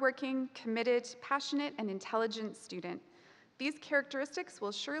hardworking, committed, passionate, and intelligent student. These characteristics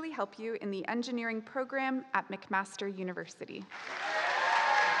will surely help you in the engineering program at McMaster University.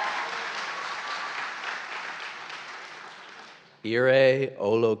 Ire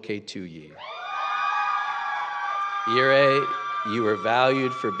Oloketuyi. Ire, you are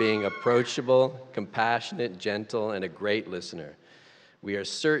valued for being approachable, compassionate, gentle, and a great listener. We are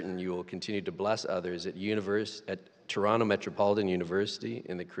certain you will continue to bless others at Toronto Metropolitan University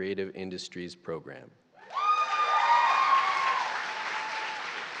in the Creative Industries program.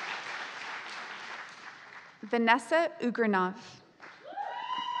 Vanessa Ugranov.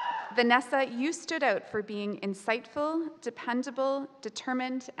 Vanessa, you stood out for being insightful, dependable,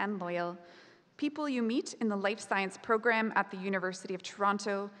 determined, and loyal. People you meet in the life science program at the University of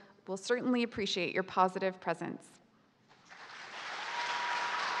Toronto will certainly appreciate your positive presence.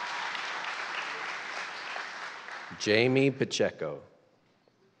 Jamie Pacheco.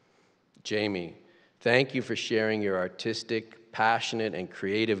 Jamie, thank you for sharing your artistic, passionate, and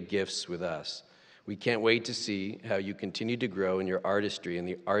creative gifts with us. We can't wait to see how you continue to grow in your artistry in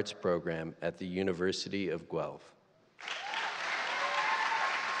the arts program at the University of Guelph.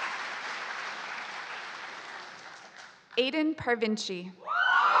 Aiden Parvinci.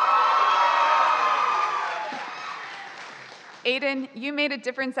 Aiden, you made a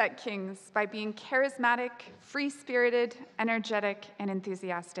difference at King's by being charismatic, free-spirited, energetic, and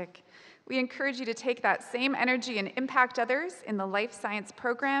enthusiastic. We encourage you to take that same energy and impact others in the life science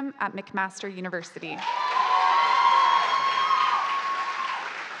program at McMaster University.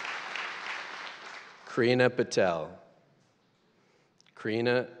 Karina Patel.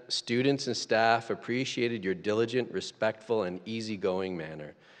 Karina, students and staff appreciated your diligent, respectful, and easygoing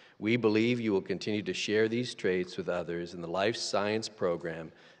manner. We believe you will continue to share these traits with others in the life science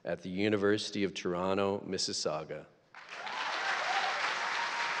program at the University of Toronto, Mississauga.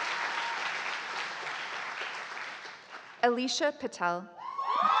 Alicia Patel.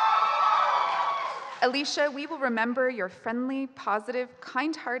 Alicia, we will remember your friendly, positive,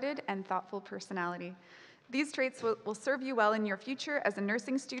 kind-hearted, and thoughtful personality. These traits will serve you well in your future as a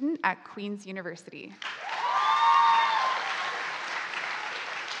nursing student at Queen's University.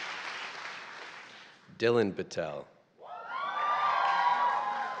 Dylan Patel.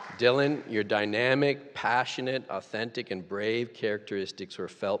 Dylan, your dynamic, passionate, authentic, and brave characteristics were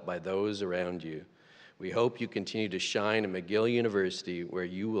felt by those around you. We hope you continue to shine at McGill University, where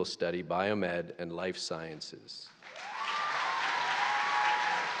you will study biomed and life sciences.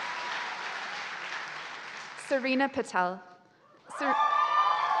 Serena Patel.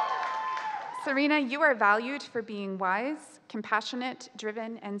 Serena, you are valued for being wise, compassionate,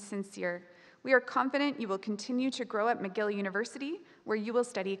 driven, and sincere. We are confident you will continue to grow at McGill University, where you will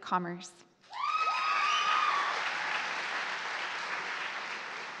study commerce.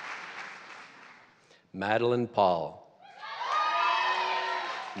 Madeline Paul.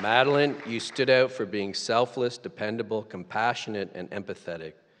 Madeline, you stood out for being selfless, dependable, compassionate, and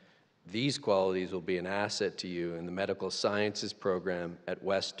empathetic. These qualities will be an asset to you in the medical sciences program at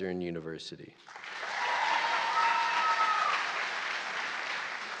Western University.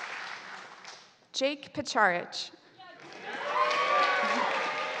 Jake Pacharich.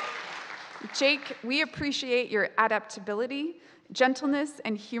 Jake, we appreciate your adaptability, gentleness,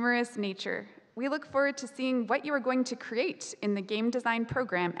 and humorous nature. We look forward to seeing what you are going to create in the game design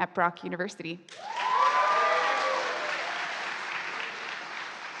program at Brock University.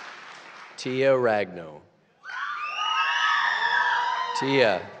 Tia Ragno.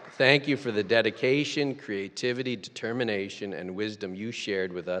 Tia, thank you for the dedication, creativity, determination, and wisdom you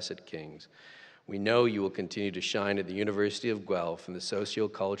shared with us at King's. We know you will continue to shine at the University of Guelph in the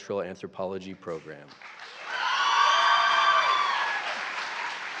Sociocultural Anthropology program.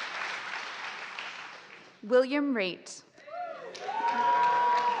 William Raitt.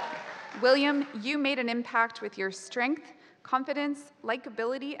 William, you made an impact with your strength, confidence,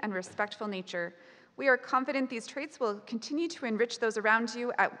 likability, and respectful nature. We are confident these traits will continue to enrich those around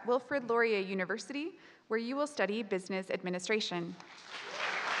you at Wilfrid Laurier University, where you will study business administration.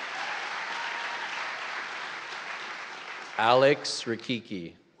 Alex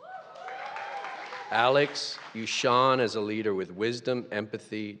Rikiki. Alex, you shone as a leader with wisdom,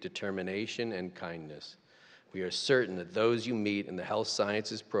 empathy, determination, and kindness. We are certain that those you meet in the health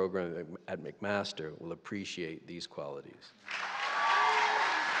sciences program at McMaster will appreciate these qualities.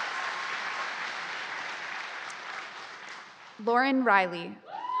 Lauren Riley.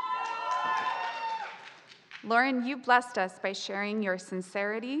 Lauren, you blessed us by sharing your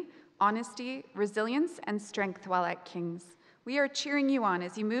sincerity, honesty, resilience, and strength while at King's. We are cheering you on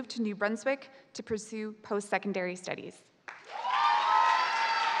as you move to New Brunswick to pursue post-secondary studies.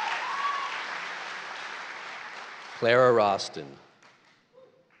 Clara Roston.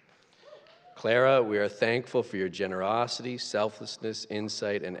 Clara, we are thankful for your generosity, selflessness,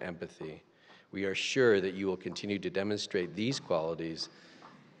 insight, and empathy. We are sure that you will continue to demonstrate these qualities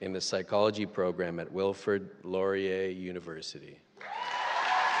in the psychology program at Wilfrid Laurier University.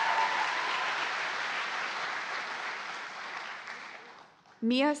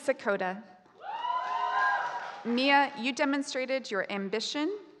 Mia Sakota. Mia, you demonstrated your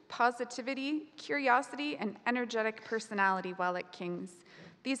ambition, positivity, curiosity, and energetic personality while at King's.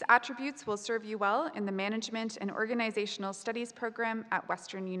 These attributes will serve you well in the Management and Organizational Studies program at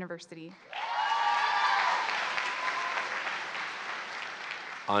Western University.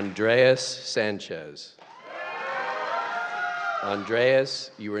 Andreas Sanchez. Andreas,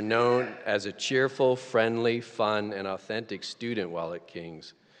 you were known as a cheerful, friendly, fun, and authentic student while at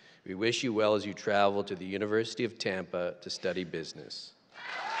King's. We wish you well as you travel to the University of Tampa to study business.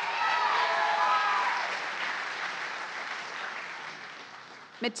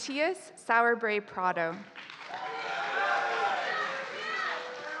 Matthias Sauerbray Prado.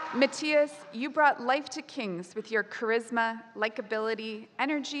 Matthias, you brought life to King's with your charisma, likability,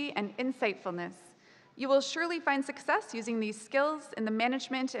 energy, and insightfulness. You will surely find success using these skills in the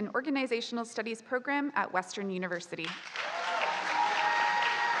Management and Organizational Studies program at Western University.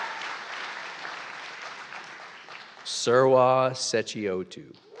 Surwa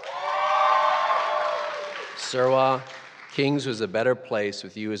Sechiotu. Surwa, King's was a better place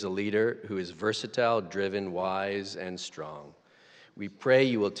with you as a leader who is versatile, driven, wise, and strong. We pray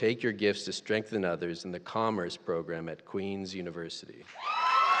you will take your gifts to strengthen others in the Commerce program at Queen's University.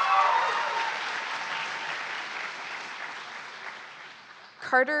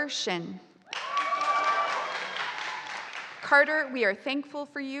 Carter Shin. Carter, we are thankful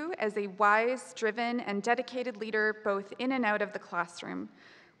for you as a wise, driven, and dedicated leader both in and out of the classroom.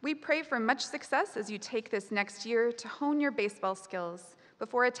 We pray for much success as you take this next year to hone your baseball skills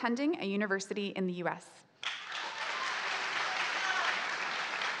before attending a university in the U.S.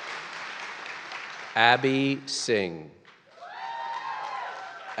 Abby Singh.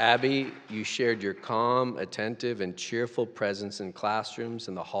 Abby, you shared your calm, attentive, and cheerful presence in classrooms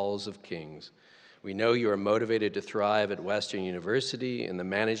and the halls of King's. We know you are motivated to thrive at Western University in the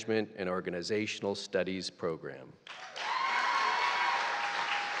Management and Organizational Studies program.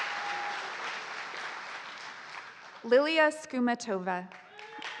 Lilia Skumatova.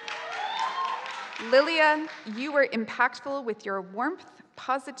 Lilia, you were impactful with your warmth,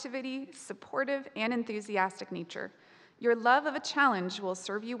 positivity, supportive, and enthusiastic nature. Your love of a challenge will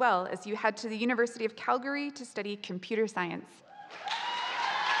serve you well as you head to the University of Calgary to study computer science.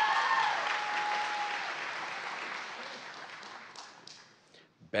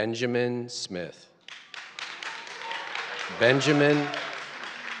 Benjamin Smith. Benjamin,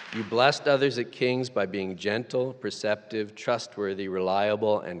 you blessed others at King's by being gentle, perceptive, trustworthy,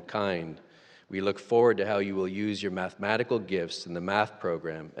 reliable, and kind. We look forward to how you will use your mathematical gifts in the math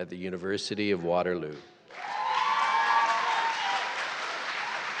program at the University of Waterloo.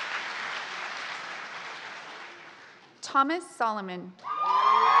 Thomas Solomon.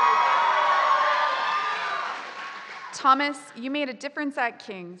 Thomas, you made a difference at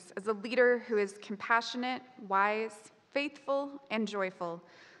King's as a leader who is compassionate, wise, faithful, and joyful.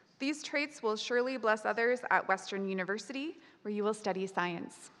 These traits will surely bless others at Western University, where you will study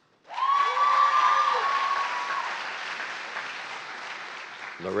science.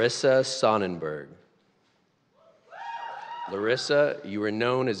 Larissa Sonnenberg. Larissa, you are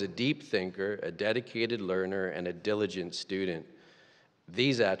known as a deep thinker, a dedicated learner, and a diligent student.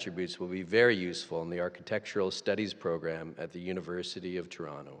 These attributes will be very useful in the Architectural Studies program at the University of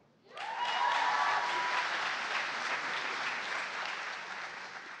Toronto.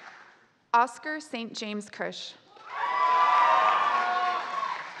 Oscar St. James Cush.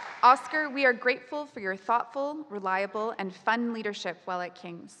 Oscar, we are grateful for your thoughtful, reliable, and fun leadership while at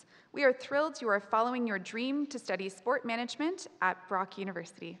King's. We are thrilled you are following your dream to study sport management at Brock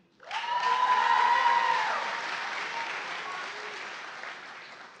University.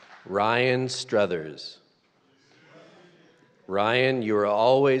 Ryan Struthers. Ryan, you are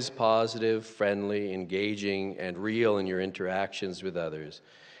always positive, friendly, engaging, and real in your interactions with others.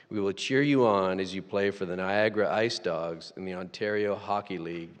 We will cheer you on as you play for the Niagara Ice Dogs in the Ontario Hockey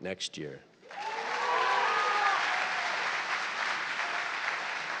League next year.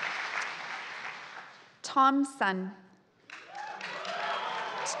 Tom's son.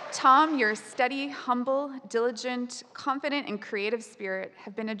 Tom, your steady, humble, diligent, confident, and creative spirit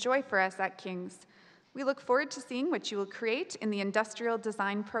have been a joy for us at King's. We look forward to seeing what you will create in the Industrial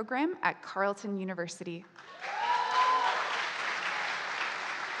Design program at Carleton University.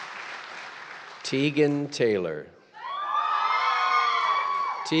 Tegan Taylor.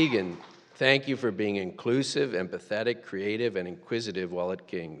 Tegan, thank you for being inclusive, empathetic, creative, and inquisitive while at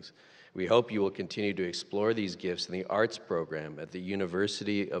King's. We hope you will continue to explore these gifts in the arts program at the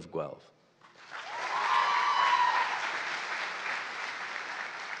University of Guelph.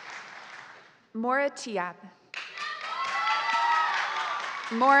 Maura Tiab.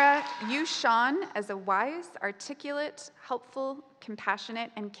 Maura, you shone as a wise, articulate, helpful,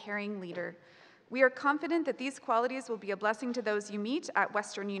 compassionate, and caring leader. We are confident that these qualities will be a blessing to those you meet at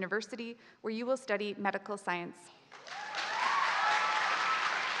Western University, where you will study medical science.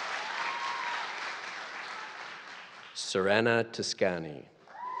 Serena Toscani.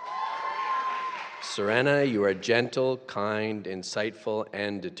 Serena, you are gentle, kind, insightful,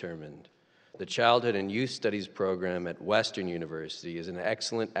 and determined. The Childhood and Youth Studies program at Western University is an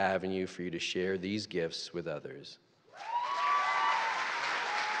excellent avenue for you to share these gifts with others.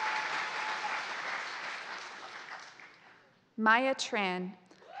 Maya Tran.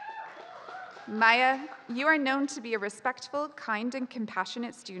 Maya, you are known to be a respectful, kind, and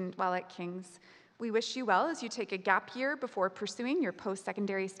compassionate student while at King's. We wish you well as you take a gap year before pursuing your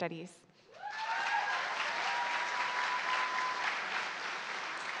post-secondary studies.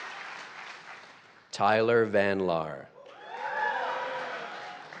 Tyler Van Laar.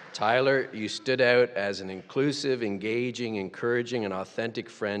 Tyler, you stood out as an inclusive, engaging, encouraging, and authentic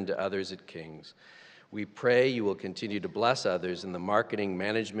friend to others at King's. We pray you will continue to bless others in the marketing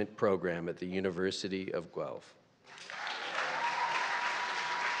management program at the University of Guelph.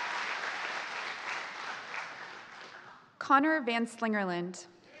 Connor Van Slingerland.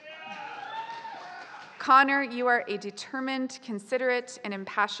 Connor, you are a determined, considerate, and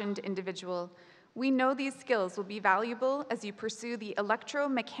impassioned individual. We know these skills will be valuable as you pursue the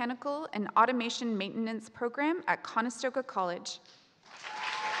Electromechanical and Automation Maintenance program at Conestoga College.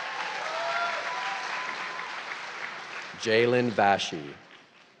 Jalen Vashi.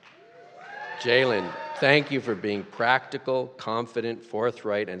 Jalen, thank you for being practical, confident,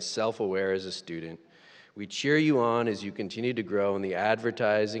 forthright, and self-aware as a student. We cheer you on as you continue to grow in the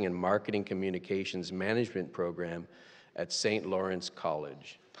Advertising and Marketing Communications Management program at St. Lawrence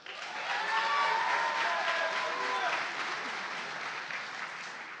College.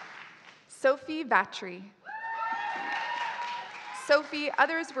 Sophie Vatry. Sophie,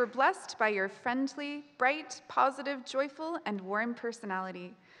 others were blessed by your friendly, bright, positive, joyful, and warm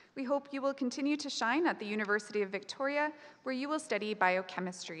personality. We hope you will continue to shine at the University of Victoria, where you will study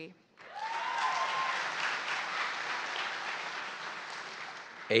biochemistry.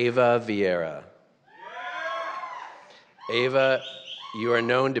 Ava Vieira. Ava, you are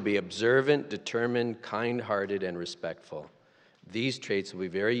known to be observant, determined, kind-hearted, and respectful. These traits will be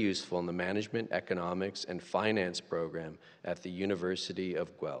very useful in the Management, Economics, and Finance program at the University of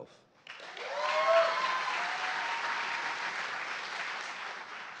Guelph.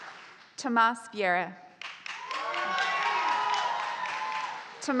 Tomas Vieira.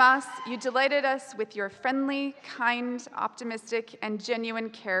 Tomas, you delighted us with your friendly, kind, optimistic, and genuine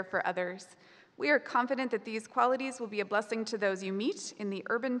care for others. We are confident that these qualities will be a blessing to those you meet in the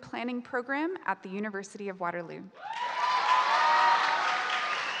Urban Planning program at the University of Waterloo.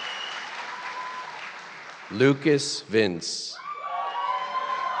 Lucas Vince.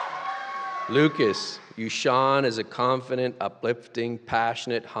 Lucas, you shone as a confident, uplifting,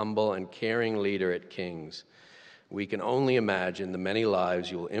 passionate, humble, and caring leader at King's. We can only imagine the many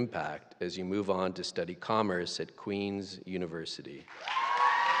lives you will impact as you move on to study commerce at Queen's University.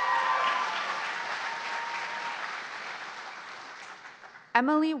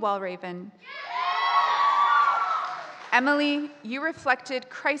 Emily Walraven. Emily, you reflected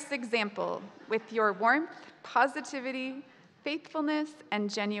Christ's example with your warmth, positivity, faithfulness, and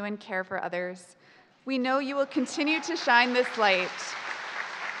genuine care for others. We know you will continue to shine this light.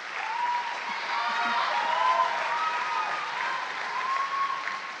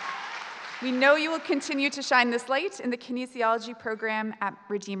 We know you will continue to shine this light in the kinesiology program at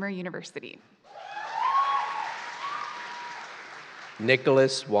Redeemer University.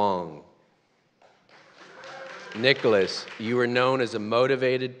 Nicholas Wong. Nicholas, you are known as a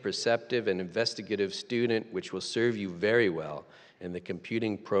motivated, perceptive, and investigative student, which will serve you very well in the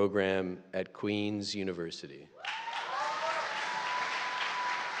computing program at Queen's University.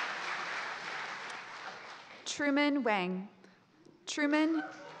 Truman Wang. Truman,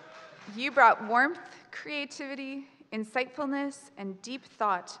 you brought warmth, creativity, insightfulness, and deep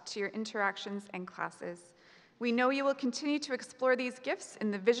thought to your interactions and classes. We know you will continue to explore these gifts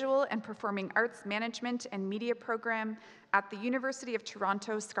in the Visual and Performing Arts Management and Media program at the University of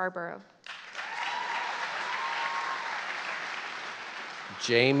Toronto, Scarborough.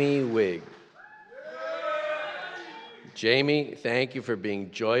 Jamie Wigg. Jamie, thank you for being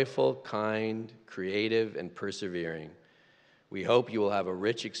joyful, kind, creative, and persevering. We hope you will have a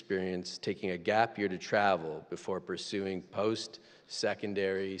rich experience taking a gap year to travel before pursuing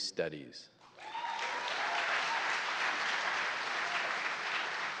post-secondary studies.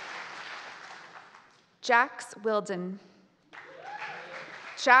 Jax Wilden.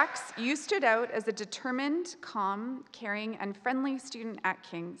 Jax, you stood out as a determined, calm, caring, and friendly student at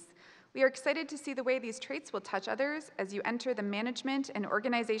King's. We are excited to see the way these traits will touch others as you enter the Management and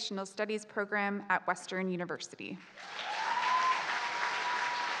Organizational Studies program at Western University.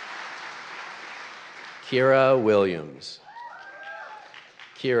 Kira Williams.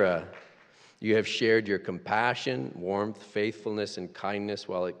 Kira, you have shared your compassion, warmth, faithfulness, and kindness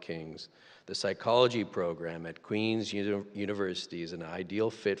while at King's. The psychology program at Queen's University is an ideal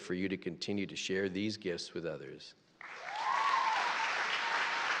fit for you to continue to share these gifts with others.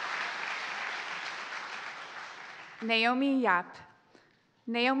 Naomi Yap.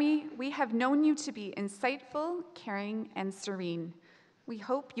 Naomi, we have known you to be insightful, caring, and serene. We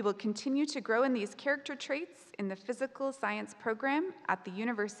hope you will continue to grow in these character traits in the physical science program at the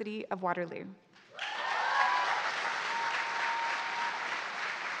University of Waterloo.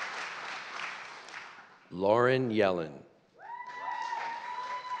 Lauren Yellen.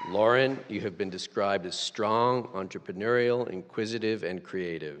 Lauren, you have been described as strong, entrepreneurial, inquisitive, and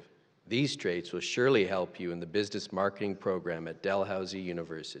creative. These traits will surely help you in the business marketing program at Dalhousie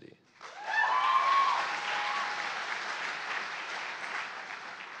University.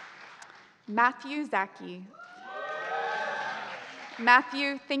 Matthew Zaki.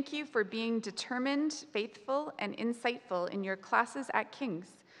 Matthew, thank you for being determined, faithful, and insightful in your classes at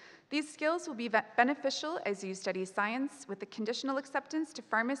King's. These skills will be beneficial as you study science with the conditional acceptance to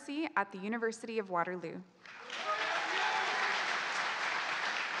pharmacy at the University of Waterloo.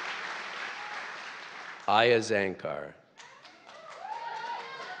 Aya Zankar.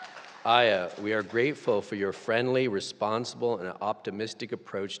 Aya, we are grateful for your friendly, responsible, and optimistic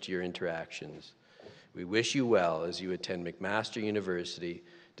approach to your interactions. We wish you well as you attend McMaster University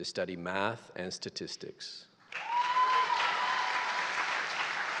to study math and statistics.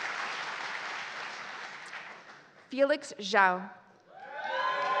 Felix Zhao.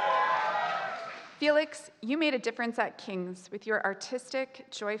 Felix, you made a difference at King's with your artistic,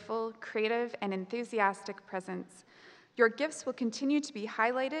 joyful, creative, and enthusiastic presence. Your gifts will continue to be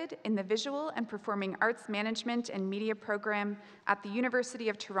highlighted in the Visual and Performing Arts Management and Media program at the University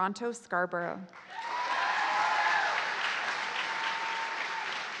of Toronto, Scarborough.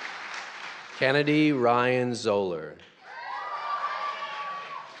 Kennedy Ryan Zoller.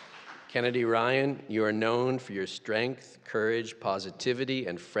 Kennedy Ryan, you are known for your strength, courage, positivity,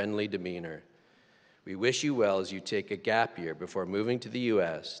 and friendly demeanor. We wish you well as you take a gap year before moving to the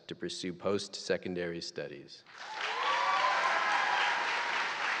U.S. to pursue post-secondary studies.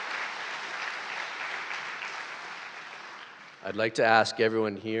 I'd like to ask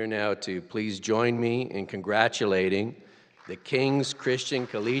everyone here now to please join me in congratulating the King's Christian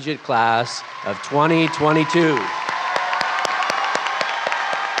Collegiate Class of 2022.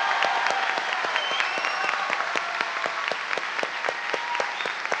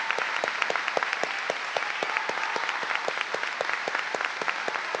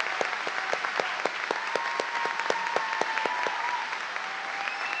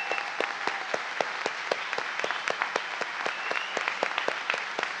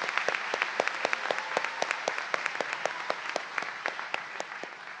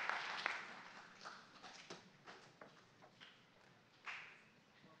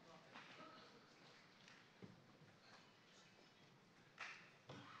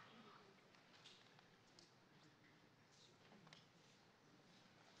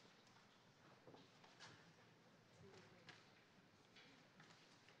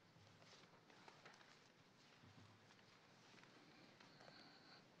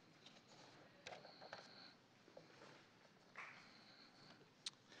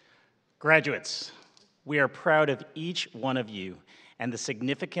 Graduates, we are proud of each one of you and the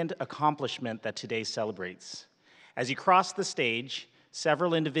significant accomplishment that today celebrates. As you cross the stage,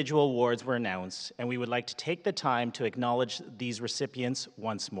 several individual awards were announced, and we would like to take the time to acknowledge these recipients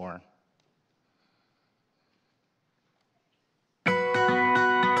once more.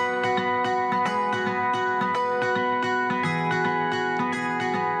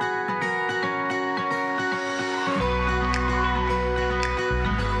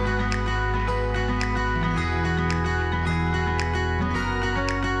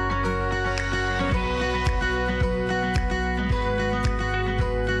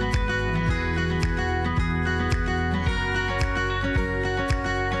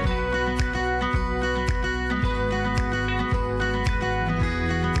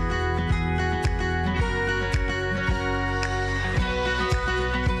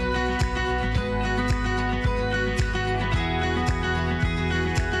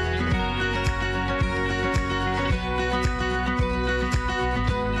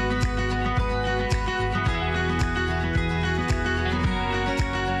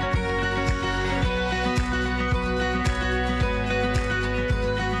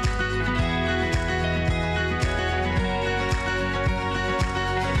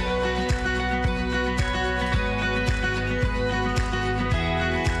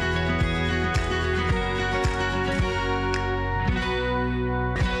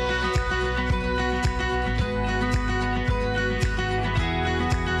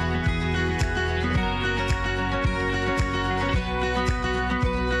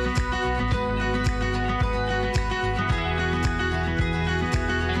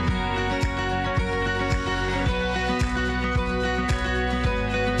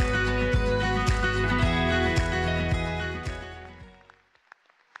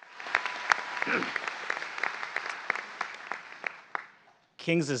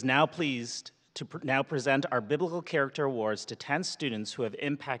 Kings is now pleased to now present our Biblical Character Awards to 10 students who have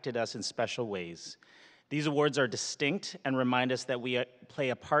impacted us in special ways. These awards are distinct and remind us that we play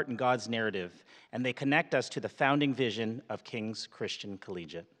a part in God's narrative, and they connect us to the founding vision of King's Christian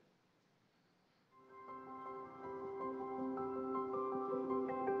Collegiate.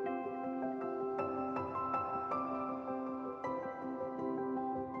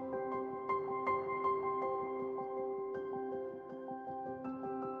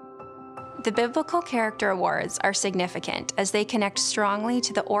 The Biblical Character Awards are significant as they connect strongly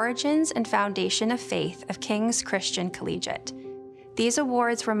to the origins and foundation of faith of King's Christian Collegiate. These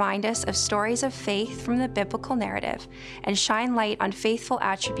awards remind us of stories of faith from the biblical narrative and shine light on faithful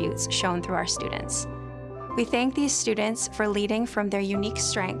attributes shown through our students. We thank these students for leading from their unique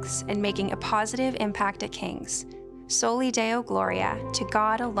strengths and making a positive impact at King's. Soli Deo Gloria, to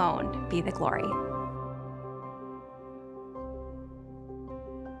God alone be the glory.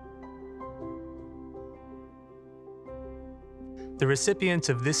 The recipient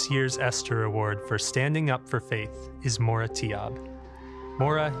of this year's Esther Award for Standing Up for Faith is Mora Tiab.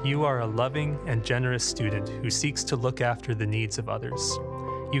 Mora, you are a loving and generous student who seeks to look after the needs of others.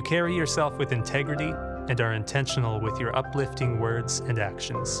 You carry yourself with integrity and are intentional with your uplifting words and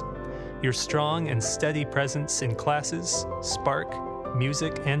actions. Your strong and steady presence in classes, Spark,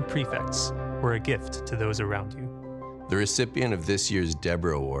 music, and prefects were a gift to those around you. The recipient of this year's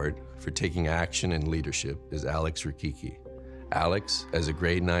Deborah Award for taking action and leadership is Alex Rikiki. Alex, as a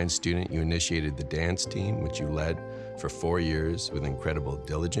grade 9 student, you initiated the dance team, which you led for 4 years with incredible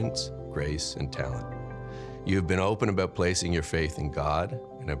diligence, grace, and talent. You have been open about placing your faith in God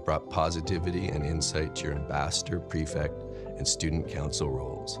and have brought positivity and insight to your ambassador, prefect, and student council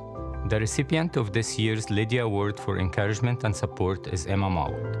roles. The recipient of this year's Lydia Award for Encouragement and Support is Emma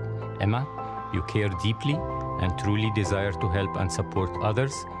Maud. Emma, you care deeply and truly desire to help and support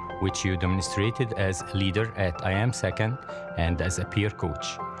others, which you demonstrated as a leader at I Am Second and as a peer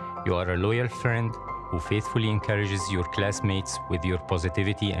coach. You are a loyal friend who faithfully encourages your classmates with your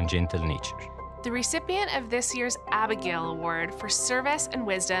positivity and gentle nature. The recipient of this year's Abigail Award for Service and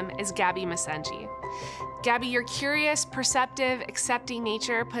Wisdom is Gabby Masenji. Gabby, your curious, perceptive, accepting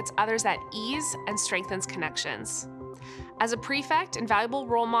nature puts others at ease and strengthens connections. As a prefect and valuable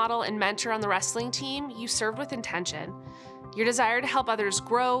role model and mentor on the wrestling team, you serve with intention. Your desire to help others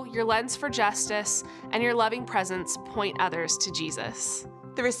grow, your lens for justice, and your loving presence point others to Jesus.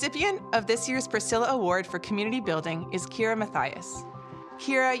 The recipient of this year's Priscilla Award for Community Building is Kira Matthias.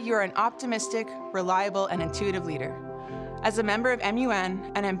 Kira, you are an optimistic, reliable, and intuitive leader. As a member of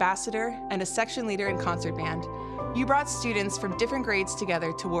MUN, an ambassador, and a section leader in concert band, you brought students from different grades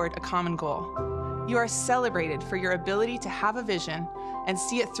together toward a common goal. You are celebrated for your ability to have a vision and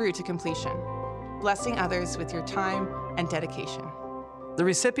see it through to completion, blessing others with your time and dedication. The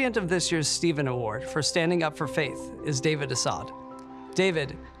recipient of this year's Stephen Award for Standing Up for Faith is David Assad.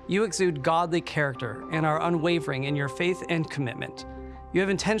 David, you exude godly character and are unwavering in your faith and commitment. You have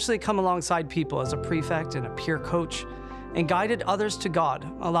intentionally come alongside people as a prefect and a peer coach and guided others to God,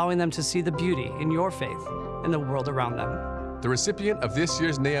 allowing them to see the beauty in your faith and the world around them. The recipient of this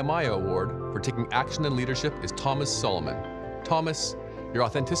year's Nehemiah Award for taking action in leadership is Thomas Solomon. Thomas, your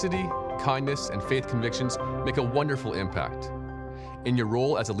authenticity, kindness, and faith convictions make a wonderful impact. In your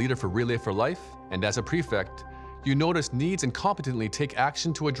role as a leader for Relay for Life and as a prefect, you notice needs and competently take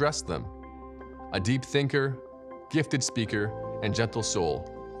action to address them. A deep thinker, gifted speaker, and gentle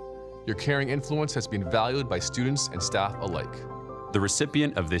soul. Your caring influence has been valued by students and staff alike. The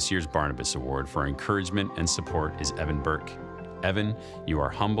recipient of this year's Barnabas Award for encouragement and support is Evan Burke. Evan, you are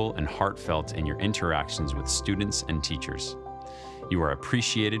humble and heartfelt in your interactions with students and teachers. You are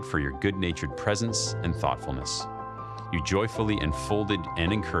appreciated for your good-natured presence and thoughtfulness. You joyfully enfolded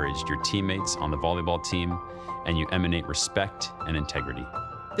and encouraged your teammates on the volleyball team, and you emanate respect and integrity.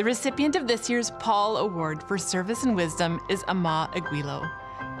 The recipient of this year's Paul Award for Service and Wisdom is Ama Aguilo.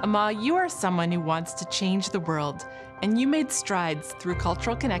 Ama, you are someone who wants to change the world, and you made strides through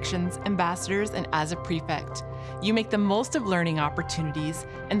cultural connections, ambassadors, and as a prefect. You make the most of learning opportunities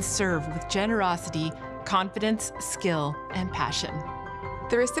and serve with generosity, confidence, skill, and passion.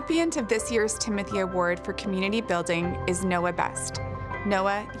 The recipient of this year's Timothy Award for Community Building is Noah Best.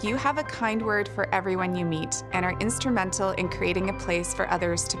 Noah, you have a kind word for everyone you meet and are instrumental in creating a place for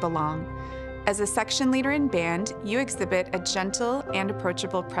others to belong. As a section leader in band, you exhibit a gentle and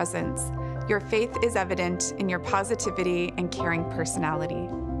approachable presence. Your faith is evident in your positivity and caring personality.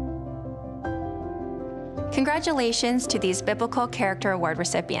 Congratulations to these Biblical Character Award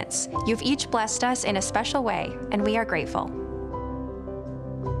recipients. You've each blessed us in a special way, and we are grateful.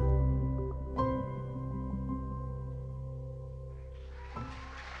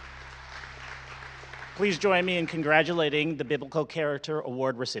 Please join me in congratulating the Biblical Character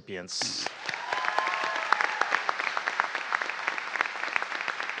Award recipients.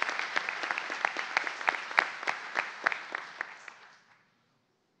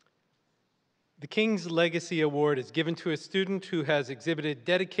 The King's Legacy Award is given to a student who has exhibited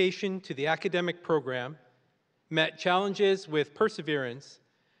dedication to the academic program, met challenges with perseverance,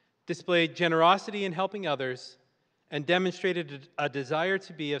 displayed generosity in helping others, and demonstrated a desire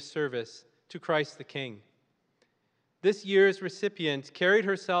to be of service to Christ the King. This year's recipient carried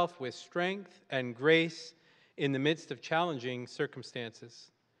herself with strength and grace in the midst of challenging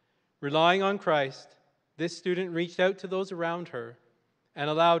circumstances. Relying on Christ, this student reached out to those around her and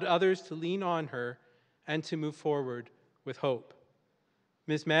allowed others to lean on her and to move forward with hope.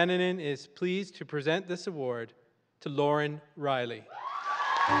 Ms. Manninen is pleased to present this award to Lauren Riley.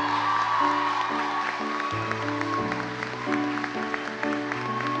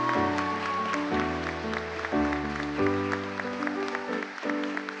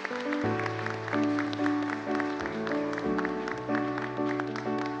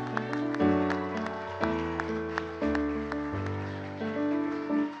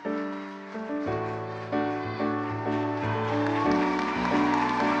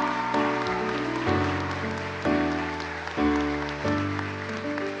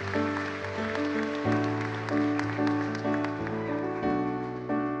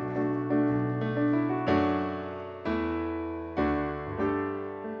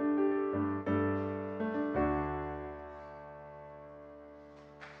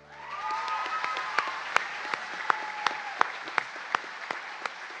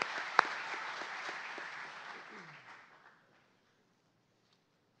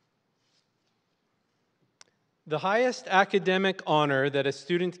 The highest academic honor that a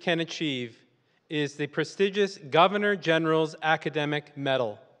student can achieve is the prestigious Governor General's Academic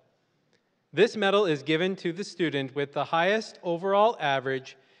Medal. This medal is given to the student with the highest overall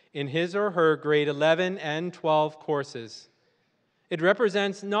average in his or her grade 11 and 12 courses. It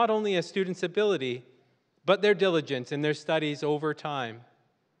represents not only a student's ability, but their diligence in their studies over time.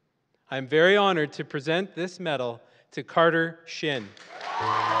 I'm very honored to present this medal to Carter Shin.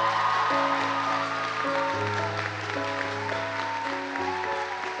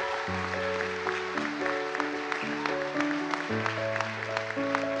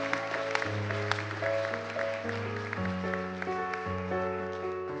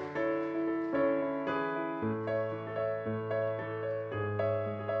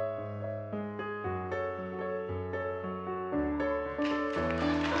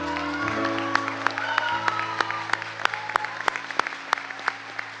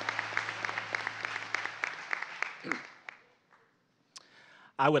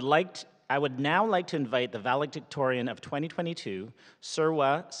 I would now like to invite the valedictorian of 2022,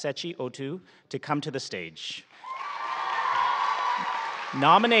 Surwa Sechi Otu, to come to the stage.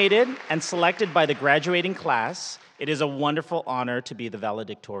 Nominated and selected by the graduating class, it is a wonderful honor to be the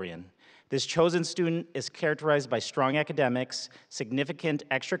valedictorian. This chosen student is characterized by strong academics, significant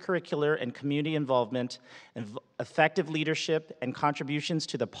extracurricular and community involvement, and effective leadership and contributions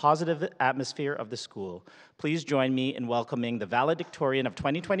to the positive atmosphere of the school. Please join me in welcoming the valedictorian of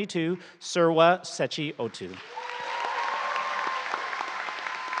 2022, Surwa Sechi Otu.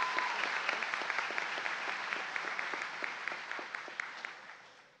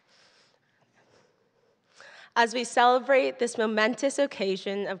 As we celebrate this momentous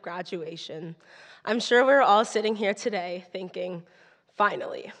occasion of graduation, I'm sure we're all sitting here today thinking,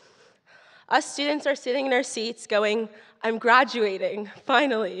 finally. Us students are sitting in our seats going, I'm graduating,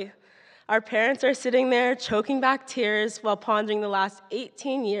 finally. Our parents are sitting there choking back tears while pondering the last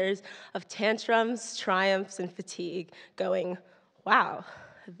 18 years of tantrums, triumphs, and fatigue, going, wow,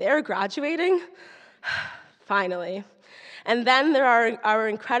 they're graduating? Finally. And then there are our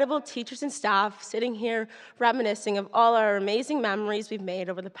incredible teachers and staff sitting here reminiscing of all our amazing memories we've made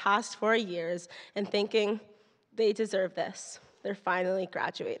over the past 4 years and thinking, they deserve this. They're finally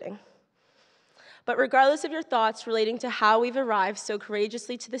graduating. But regardless of your thoughts relating to how we've arrived so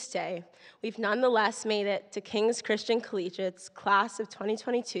courageously to this day, we've nonetheless made it to King's Christian Collegiate's Class of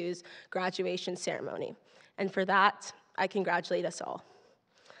 2022's graduation ceremony. And for that, I congratulate us all.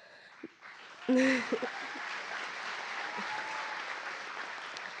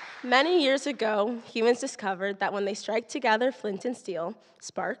 Many years ago, humans discovered that when they strike together flint and steel,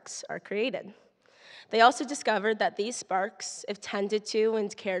 sparks are created. They also discovered that these sparks, if tended to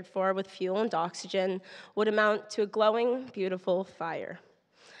and cared for with fuel and oxygen, would amount to a glowing, beautiful fire.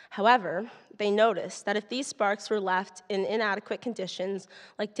 However, they noticed that if these sparks were left in inadequate conditions,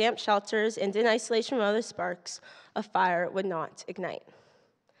 like damp shelters and in isolation from other sparks, a fire would not ignite.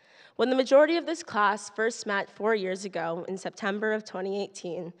 When the majority of this class first met 4 years ago in September of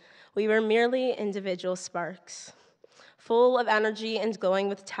 2018, we were merely individual sparks. Full of energy and glowing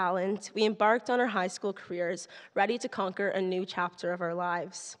with talent, we embarked on our high school careers, ready to conquer a new chapter of our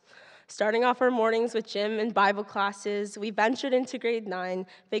lives. Starting off our mornings with gym and Bible classes, we ventured into grade 9,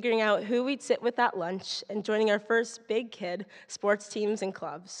 figuring out who we'd sit with at lunch and joining our first big kid sports teams and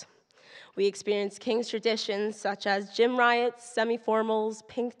clubs. We experienced King's traditions such as gym riots, semi-formals,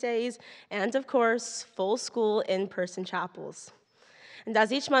 pink days, and of course, full school in-person chapels. And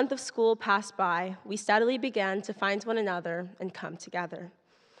as each month of school passed by, we steadily began to find one another and come together.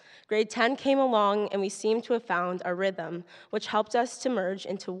 Grade 10 came along and we seemed to have found our rhythm, which helped us to merge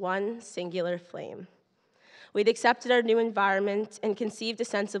into one singular flame. We'd accepted our new environment and conceived a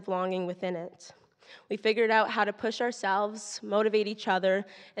sense of belonging within it. We figured out how to push ourselves, motivate each other,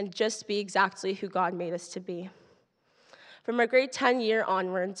 and just be exactly who God made us to be. From our grade 10 year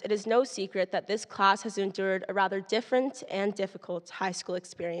onwards, it is no secret that this class has endured a rather different and difficult high school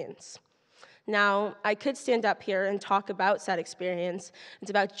experience. Now, I could stand up here and talk about said experience and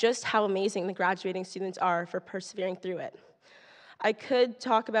about just how amazing the graduating students are for persevering through it. I could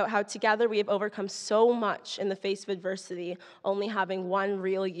talk about how together we have overcome so much in the face of adversity, only having one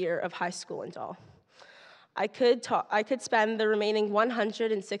real year of high school and all. I could spend the remaining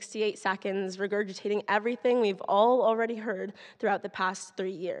 168 seconds regurgitating everything we've all already heard throughout the past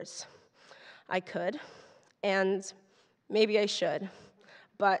 3 years. I could, and maybe I should,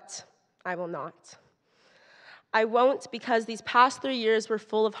 but I will not. I won't, because these past 3 years were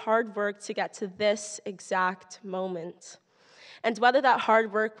full of hard work to get to this exact moment. And whether that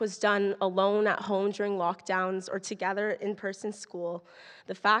hard work was done alone at home during lockdowns or together in person school,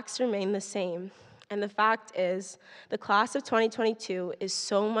 the facts remain the same. And the fact is, the class of 2022 is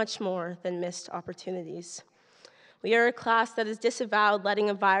so much more than missed opportunities. We are a class that has disavowed letting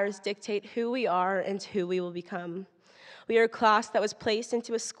a virus dictate who we are and who we will become. We are a class that was placed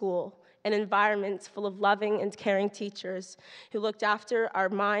into a school, an environment full of loving and caring teachers who looked after our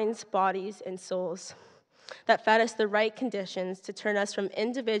minds, bodies, and souls, that fed us the right conditions to turn us from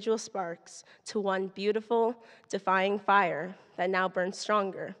individual sparks to one beautiful, defying fire that now burns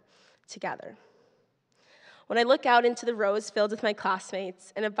stronger together. When I look out into the rows filled with my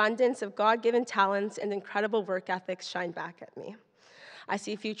classmates, an abundance of God-given talents and incredible work ethics shine back at me. I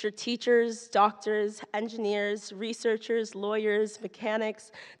see future teachers, doctors, engineers, researchers, lawyers,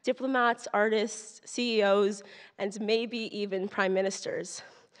 mechanics, diplomats, artists, CEOs, and maybe even prime ministers.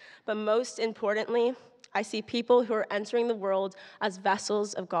 But most importantly, I see people who are entering the world as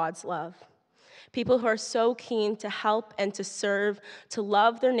vessels of God's love. People who are so keen to help and to serve, to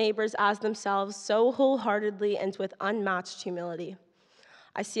love their neighbors as themselves so wholeheartedly and with unmatched humility.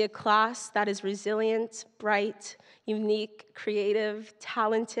 I see a class that is resilient, bright, unique, creative,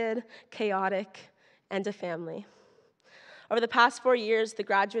 talented, chaotic, and a family. Over the past 4 years, the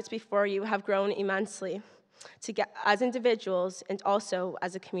graduates before you have grown immensely as individuals and also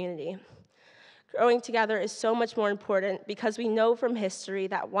as a community. Growing together is so much more important because we know from history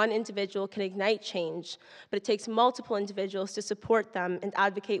that one individual can ignite change, but it takes multiple individuals to support them and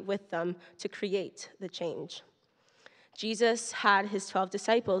advocate with them to create the change. Jesus had his 12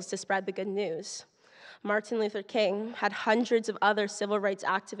 disciples to spread the good news. Martin Luther King had hundreds of other civil rights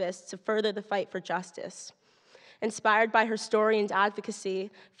activists to further the fight for justice. Inspired by her story and advocacy,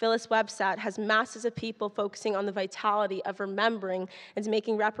 Phyllis Websat has masses of people focusing on the vitality of remembering and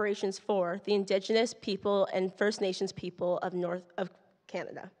making reparations for the Indigenous people and First Nations people of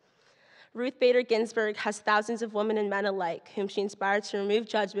Canada. Ruth Bader Ginsburg has thousands of women and men alike whom she inspired to remove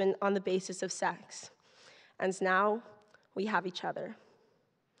judgment on the basis of sex. And now, we have each other.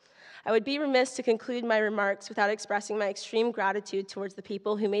 I would be remiss to conclude my remarks without expressing my extreme gratitude towards the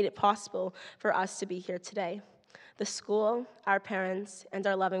people who made it possible for us to be here today: the school, our parents, and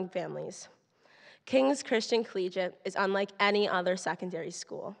our loving families. King's Christian Collegiate is unlike any other secondary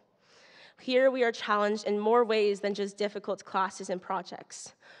school. Here we are challenged in more ways than just difficult classes and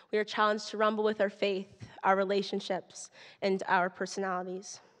projects. We are challenged to rumble with our faith, our relationships, and our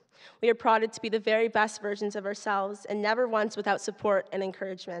personalities. We are prodded to be the very best versions of ourselves, and never once without support and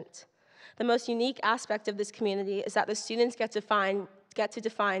encouragement. The most unique aspect of this community is that the students get to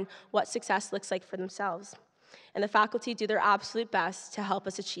define what success looks like for themselves, and the faculty do their absolute best to help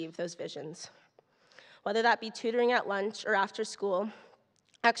us achieve those visions. Whether that be tutoring at lunch or after school,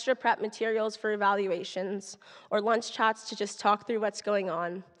 extra prep materials for evaluations, or lunch chats to just talk through what's going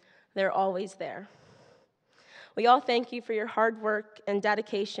on, they're always there. We all thank you for your hard work and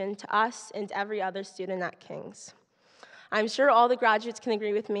dedication to us and every other student at King's. I'm sure all the graduates can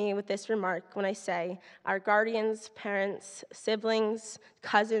agree with me with this remark when I say our guardians, parents, siblings,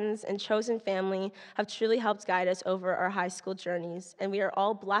 cousins, and chosen family have truly helped guide us over our high school journeys, and we are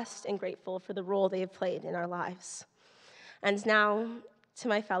all blessed and grateful for the role they have played in our lives. And now, to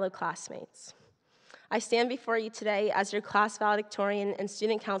my fellow classmates. I stand before you today as your class valedictorian and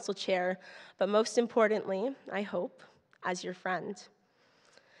student council chair, but most importantly, I hope, as your friend.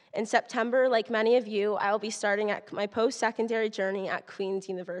 In September, like many of you, I will be starting at my post-secondary journey at Queen's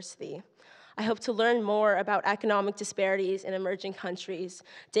University. I hope to learn more about economic disparities in emerging countries,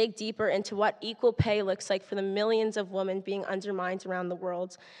 dig deeper into what equal pay looks like for the millions of women being undermined around the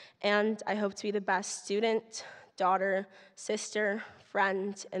world, and I hope to be the best student, daughter, sister,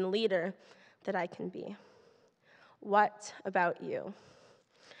 friend, and leader that I can be. What about you?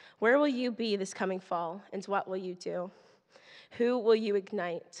 Where will you be this coming fall, and what will you do? Who will you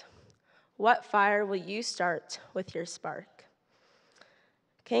ignite? What fire will you start with your spark?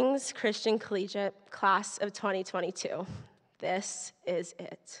 King's Christian Collegiate, class of 2022. This is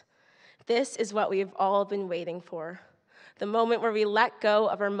it. This is what we've all been waiting for. The moment where we let go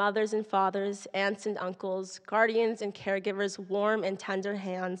of our mothers and fathers, aunts and uncles, guardians and caregivers' warm and tender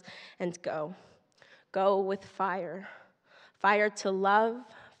hands, and go. Go with fire. Fire to love,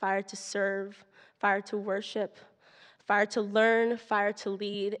 fire to serve, fire to worship, fire to learn, fire to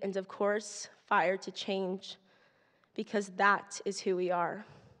lead, and of course, fire to change. Because that is who we are.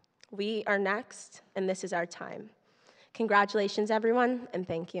 We are next, and this is our time. Congratulations, everyone, and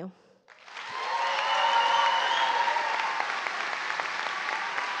thank you.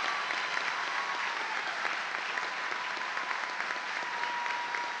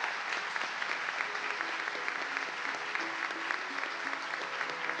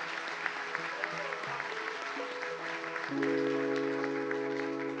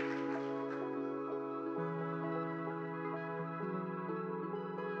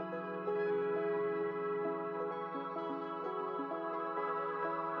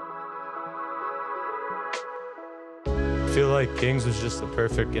 I feel like King's was just the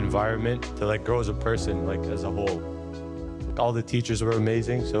perfect environment to grow as a person, as a whole. All the teachers were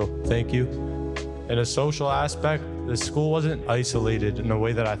amazing, so thank you. In a social aspect, the school wasn't isolated in a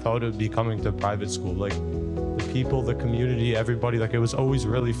way that I thought it would be coming to private school. The people, the community, everybody, it was always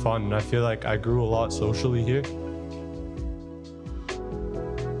really fun, and I feel like I grew a lot socially here.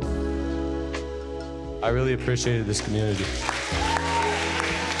 I really appreciated this community.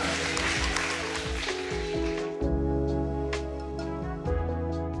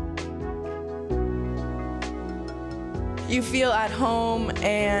 You feel at home,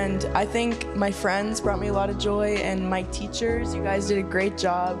 and I think my friends brought me a lot of joy, and my teachers, you guys did a great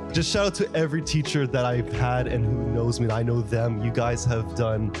job. Just shout out to every teacher that I've had and who knows me, and I know them. You guys have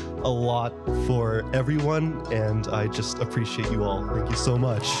done a lot for everyone, and I just appreciate you all. Thank you so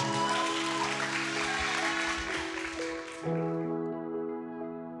much.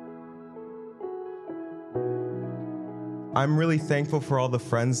 I'm really thankful for all the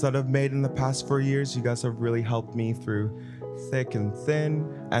friends that I've made in the past 4 years. You guys have really helped me through thick and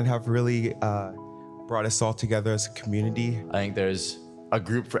thin and have really brought us all together as a community. I think there's a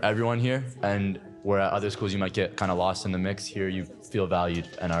group for everyone here, and where at other schools you might get kind of lost in the mix, here you feel valued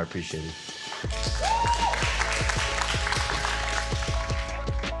and are appreciated.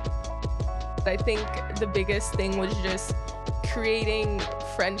 I think the biggest thing was just creating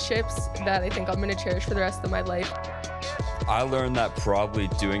friendships that I think I'm gonna cherish for the rest of my life. I learned that probably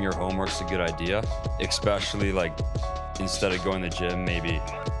doing your homework's a good idea, especially like instead of going to the gym, maybe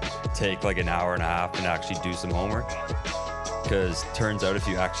take like an hour and a half and actually do some homework. Because turns out if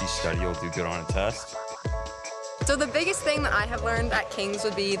you actually study, you'll do good on a test. So the biggest thing that I have learned at King's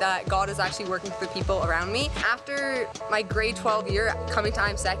would be that God is actually working through people around me. After my grade 12 year, coming to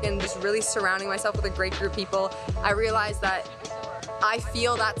I'm Second, just really surrounding myself with a great group of people, I realized that I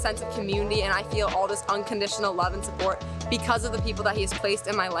feel that sense of community and I feel all this unconditional love and support because of the people that He has placed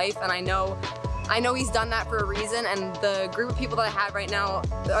in my life, and I know He's done that for a reason, and the group of people that I have right now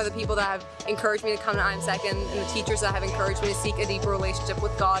are the people that have encouraged me to come to I'm Second, and the teachers that have encouraged me to seek a deeper relationship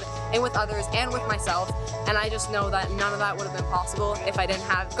with God and with others and with myself, and I just know that none of that would have been possible if I didn't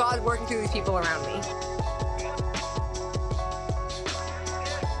have God working through these people around me.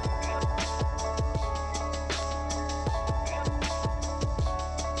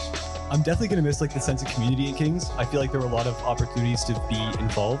 I'm definitely gonna miss like the sense of community at King's. I feel like there were a lot of opportunities to be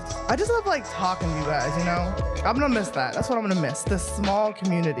involved. I just love like talking to you guys, you know? I'm gonna miss that. That's what I'm gonna miss. This small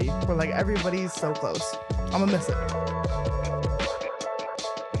community where like everybody's so close. I'm gonna miss it.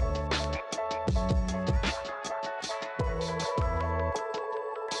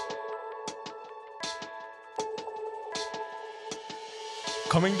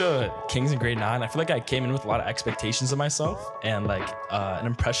 Coming to King's in grade 9, I feel like I came in with a lot of expectations of myself and like an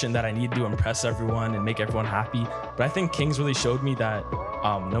impression that I needed to impress everyone and make everyone happy. But I think King's really showed me that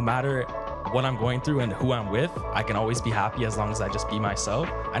no matter what I'm going through and who I'm with, I can always be happy as long as I just be myself.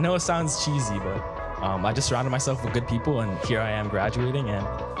 I know it sounds cheesy, but I just surrounded myself with good people, and here I am graduating, and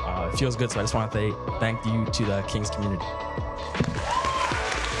it feels good. So I just want to thank you to the King's community.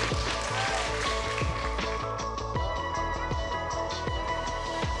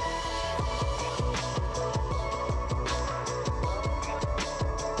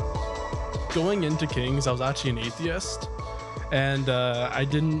 Going into King's, I was actually an atheist, and I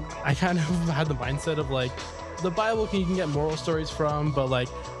kind of had the mindset of like, the Bible you can get moral stories from, but like,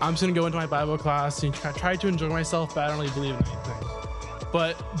 I'm just gonna go into my Bible class and try to enjoy myself, but I don't really believe in anything.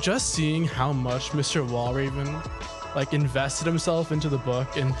 But just seeing how much Mr. Walraven like invested himself into the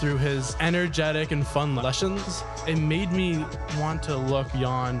book and through his energetic and fun lessons, it made me want to look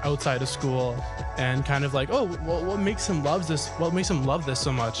beyond outside of school and kind of like, oh, well, what makes him love this? What makes him love this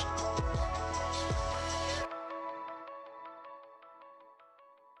so much?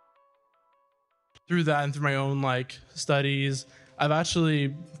 Through that and through my own like studies, I've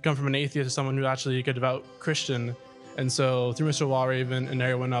actually come from an atheist to someone who actually a devout Christian. And so through Mr. Walraven and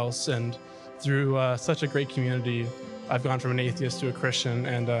everyone else, and through such a great community, I've gone from an atheist to a Christian,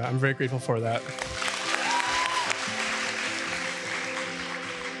 and I'm very grateful for that.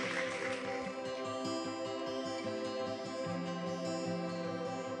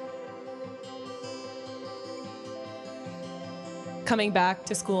 Coming back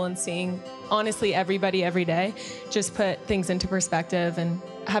to school and seeing, honestly, everybody every day just put things into perspective, and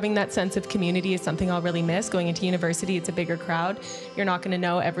having that sense of community is something I'll really miss. Going into university, it's a bigger crowd. You're not going to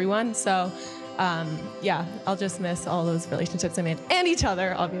know everyone. So yeah, I'll just miss all those relationships I made, and each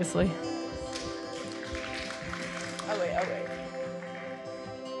other, obviously.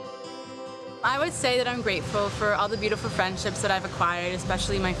 I would say that I'm grateful for all the beautiful friendships that I've acquired,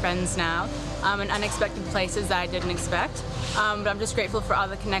 especially my friends now, and unexpected places that I didn't expect. But I'm just grateful for all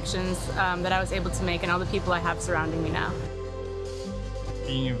the connections that I was able to make and all the people I have surrounding me now.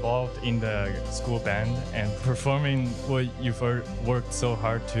 Being involved in the school band and performing what you've worked so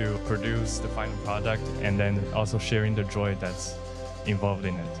hard to produce the final product, and then also sharing the joy that's involved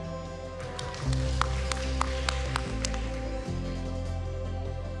in it.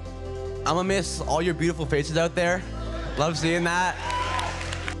 I'm gonna miss all your beautiful faces out there. Love seeing that.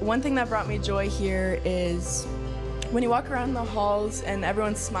 One thing that brought me joy here is when you walk around the halls and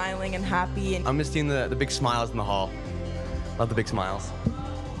everyone's smiling and happy. I'm just seeing the big smiles in the hall. Love the big smiles.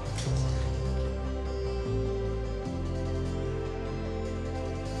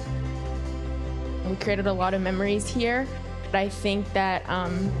 We created a lot of memories here. I think that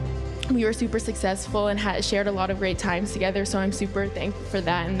we were super successful and shared a lot of great times together, so I'm super thankful for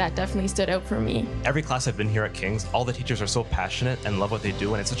that, and that definitely stood out for me. Every class I've been here at King's, all the teachers are so passionate and love what they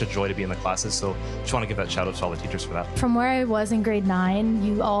do, and it's such a joy to be in the classes, so just want to give that shout out to all the teachers for that. From where I was in grade 9,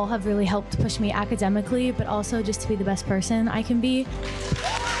 you all have really helped push me academically, but also just to be the best person I can be.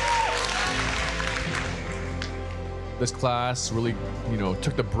 This class really,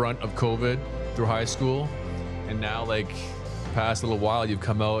 took the brunt of COVID through high school, and now, past little while, you've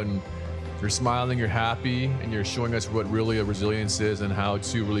come out and you're smiling, you're happy, and you're showing us what really a resilience is and how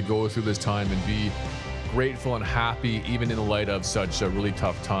to really go through this time and be grateful and happy even in the light of such a really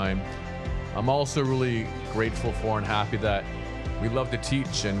tough time. I'm also really grateful for and happy that we love to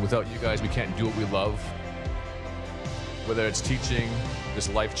teach, and without you guys, we can't do what we love. Whether it's teaching,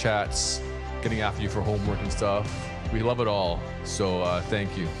 just life chats, getting after you for homework and stuff, we love it all. So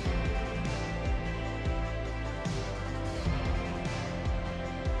thank you.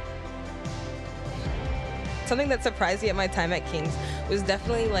 Something that surprised me at my time at King's was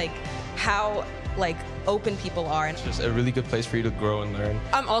definitely how open people are. It's just a really good place for you to grow and learn.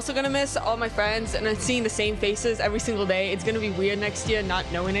 I'm also gonna miss all my friends and seeing the same faces every single day. It's gonna be weird next year not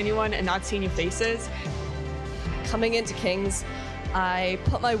knowing anyone and not seeing your faces. Coming into King's, I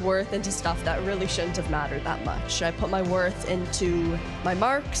put my worth into stuff that really shouldn't have mattered that much. I put my worth into my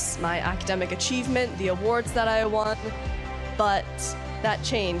marks, my academic achievement, the awards that I won, but that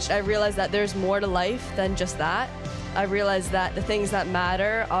changed. I realized that there's more to life than just that. I realized that the things that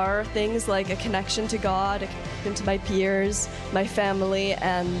matter are things like a connection to God, a connection to my peers, my family,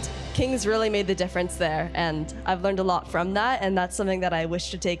 and King's really made the difference there. And I've learned a lot from that, and that's something that I wish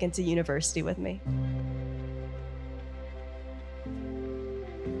to take into university with me.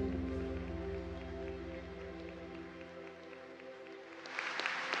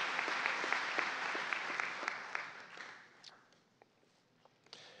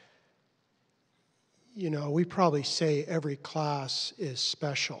 We probably say every class is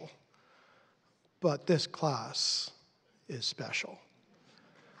special, but this class is special.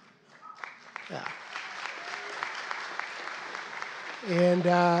 Yeah. And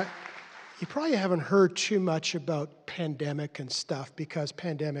you probably haven't heard too much about pandemic and stuff because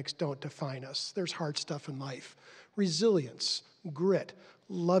pandemics don't define us. There's hard stuff in life. Resilience, grit,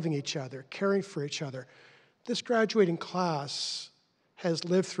 loving each other, caring for each other. This graduating class has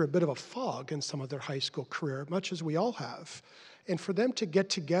lived through a bit of a fog in some of their high school career, much as we all have. And for them to get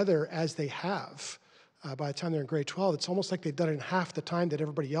together as they have, by the time they're in grade 12, it's almost like they've done it in half the time that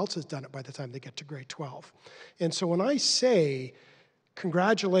everybody else has done it by the time they get to grade 12. And so when I say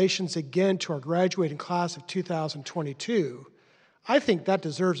congratulations again to our graduating class of 2022, I think that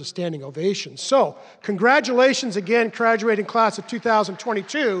deserves a standing ovation. So congratulations again, graduating class of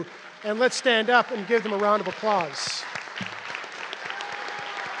 2022, and let's stand up and give them a round of applause.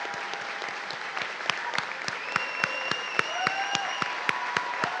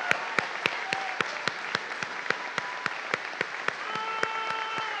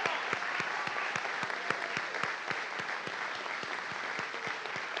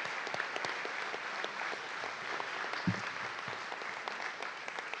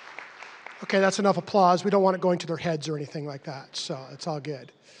 Okay, that's enough applause. We don't want it going to their heads or anything like that, so it's all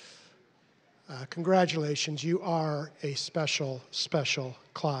good. Congratulations, you are a special, special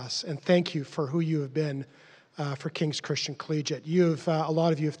class, and thank you for who you have been for King's Christian Collegiate. A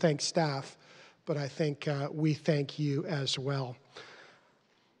lot of you have thanked staff, but I think we thank you as well.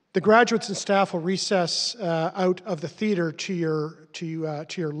 The graduates and staff will recess out of the theater to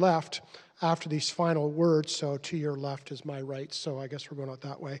your left after these final words, so to your left is my right, so I guess we're going out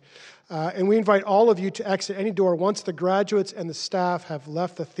that way. And we invite all of you to exit any door once the graduates and the staff have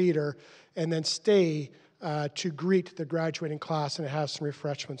left the theater, and then stay to greet the graduating class and have some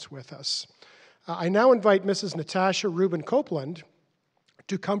refreshments with us. I now invite Mrs. Natasha Rubin Copeland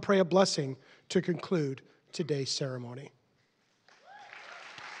to come pray a blessing to conclude today's ceremony.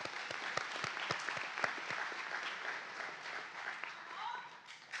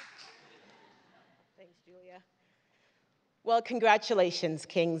 Well, congratulations,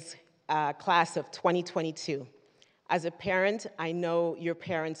 King's class of 2022. As a parent, I know your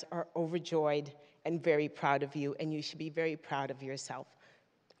parents are overjoyed and very proud of you, and you should be very proud of yourself.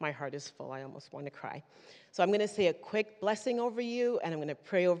 My heart is full. I almost want to cry. So I'm going to say a quick blessing over you, and I'm going to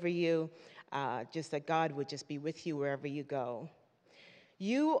pray over you, just that God would just be with you wherever you go.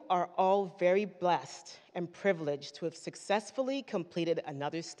 You are all very blessed and privileged to have successfully completed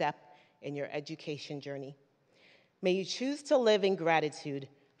another step in your education journey. May you choose to live in gratitude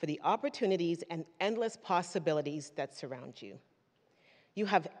for the opportunities and endless possibilities that surround you. You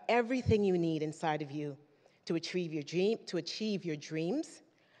have everything you need inside of you to achieve your dreams.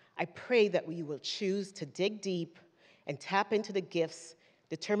 I pray that we will choose to dig deep and tap into the gifts,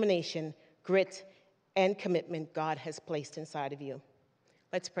 determination, grit, and commitment God has placed inside of you.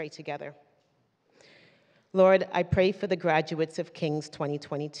 Let's pray together. Lord, I pray for the graduates of King's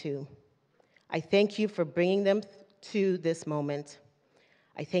 2022. I thank you for bringing them to this moment.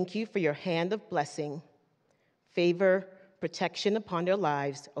 I thank you for your hand of blessing, favor, protection upon their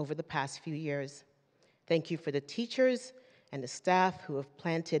lives over the past few years. Thank you for the teachers and the staff who have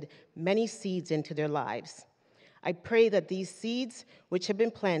planted many seeds into their lives. I pray that these seeds which have been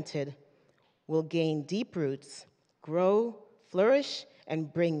planted will gain deep roots, grow, flourish,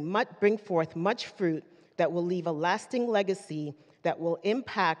 and bring forth much fruit that will leave a lasting legacy that will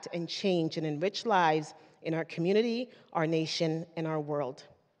impact and change and enrich lives in our community, our nation, and our world.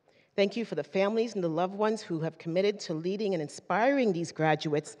 Thank you for the families and the loved ones who have committed to leading and inspiring these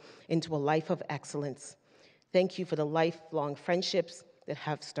graduates into a life of excellence. Thank you for the lifelong friendships that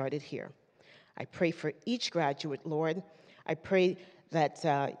have started here. I pray for each graduate, Lord. I pray that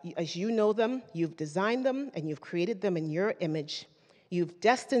as you know them, you've designed them, and you've created them in your image. You've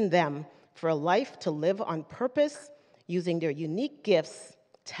destined them for a life to live on purpose, using their unique gifts,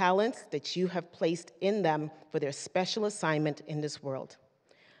 talents that you have placed in them for their special assignment in this world.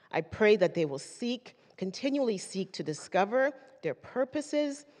 I pray that they will continually seek to discover their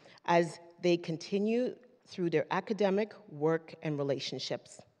purposes as they continue through their academic, work, and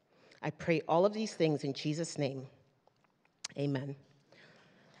relationships. I pray all of these things in Jesus' name. Amen.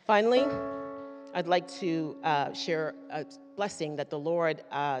 Finally, I'd like to share a blessing that the Lord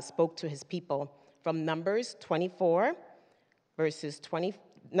spoke to his people from Numbers 24,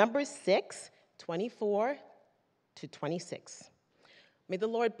 Numbers 6, 24 to 26. May the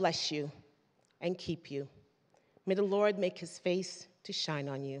Lord bless you and keep you. May the Lord make his face to shine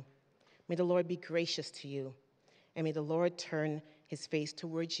on you. May the Lord be gracious to you. And may the Lord turn his face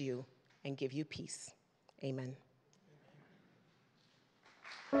towards you and give you peace. Amen.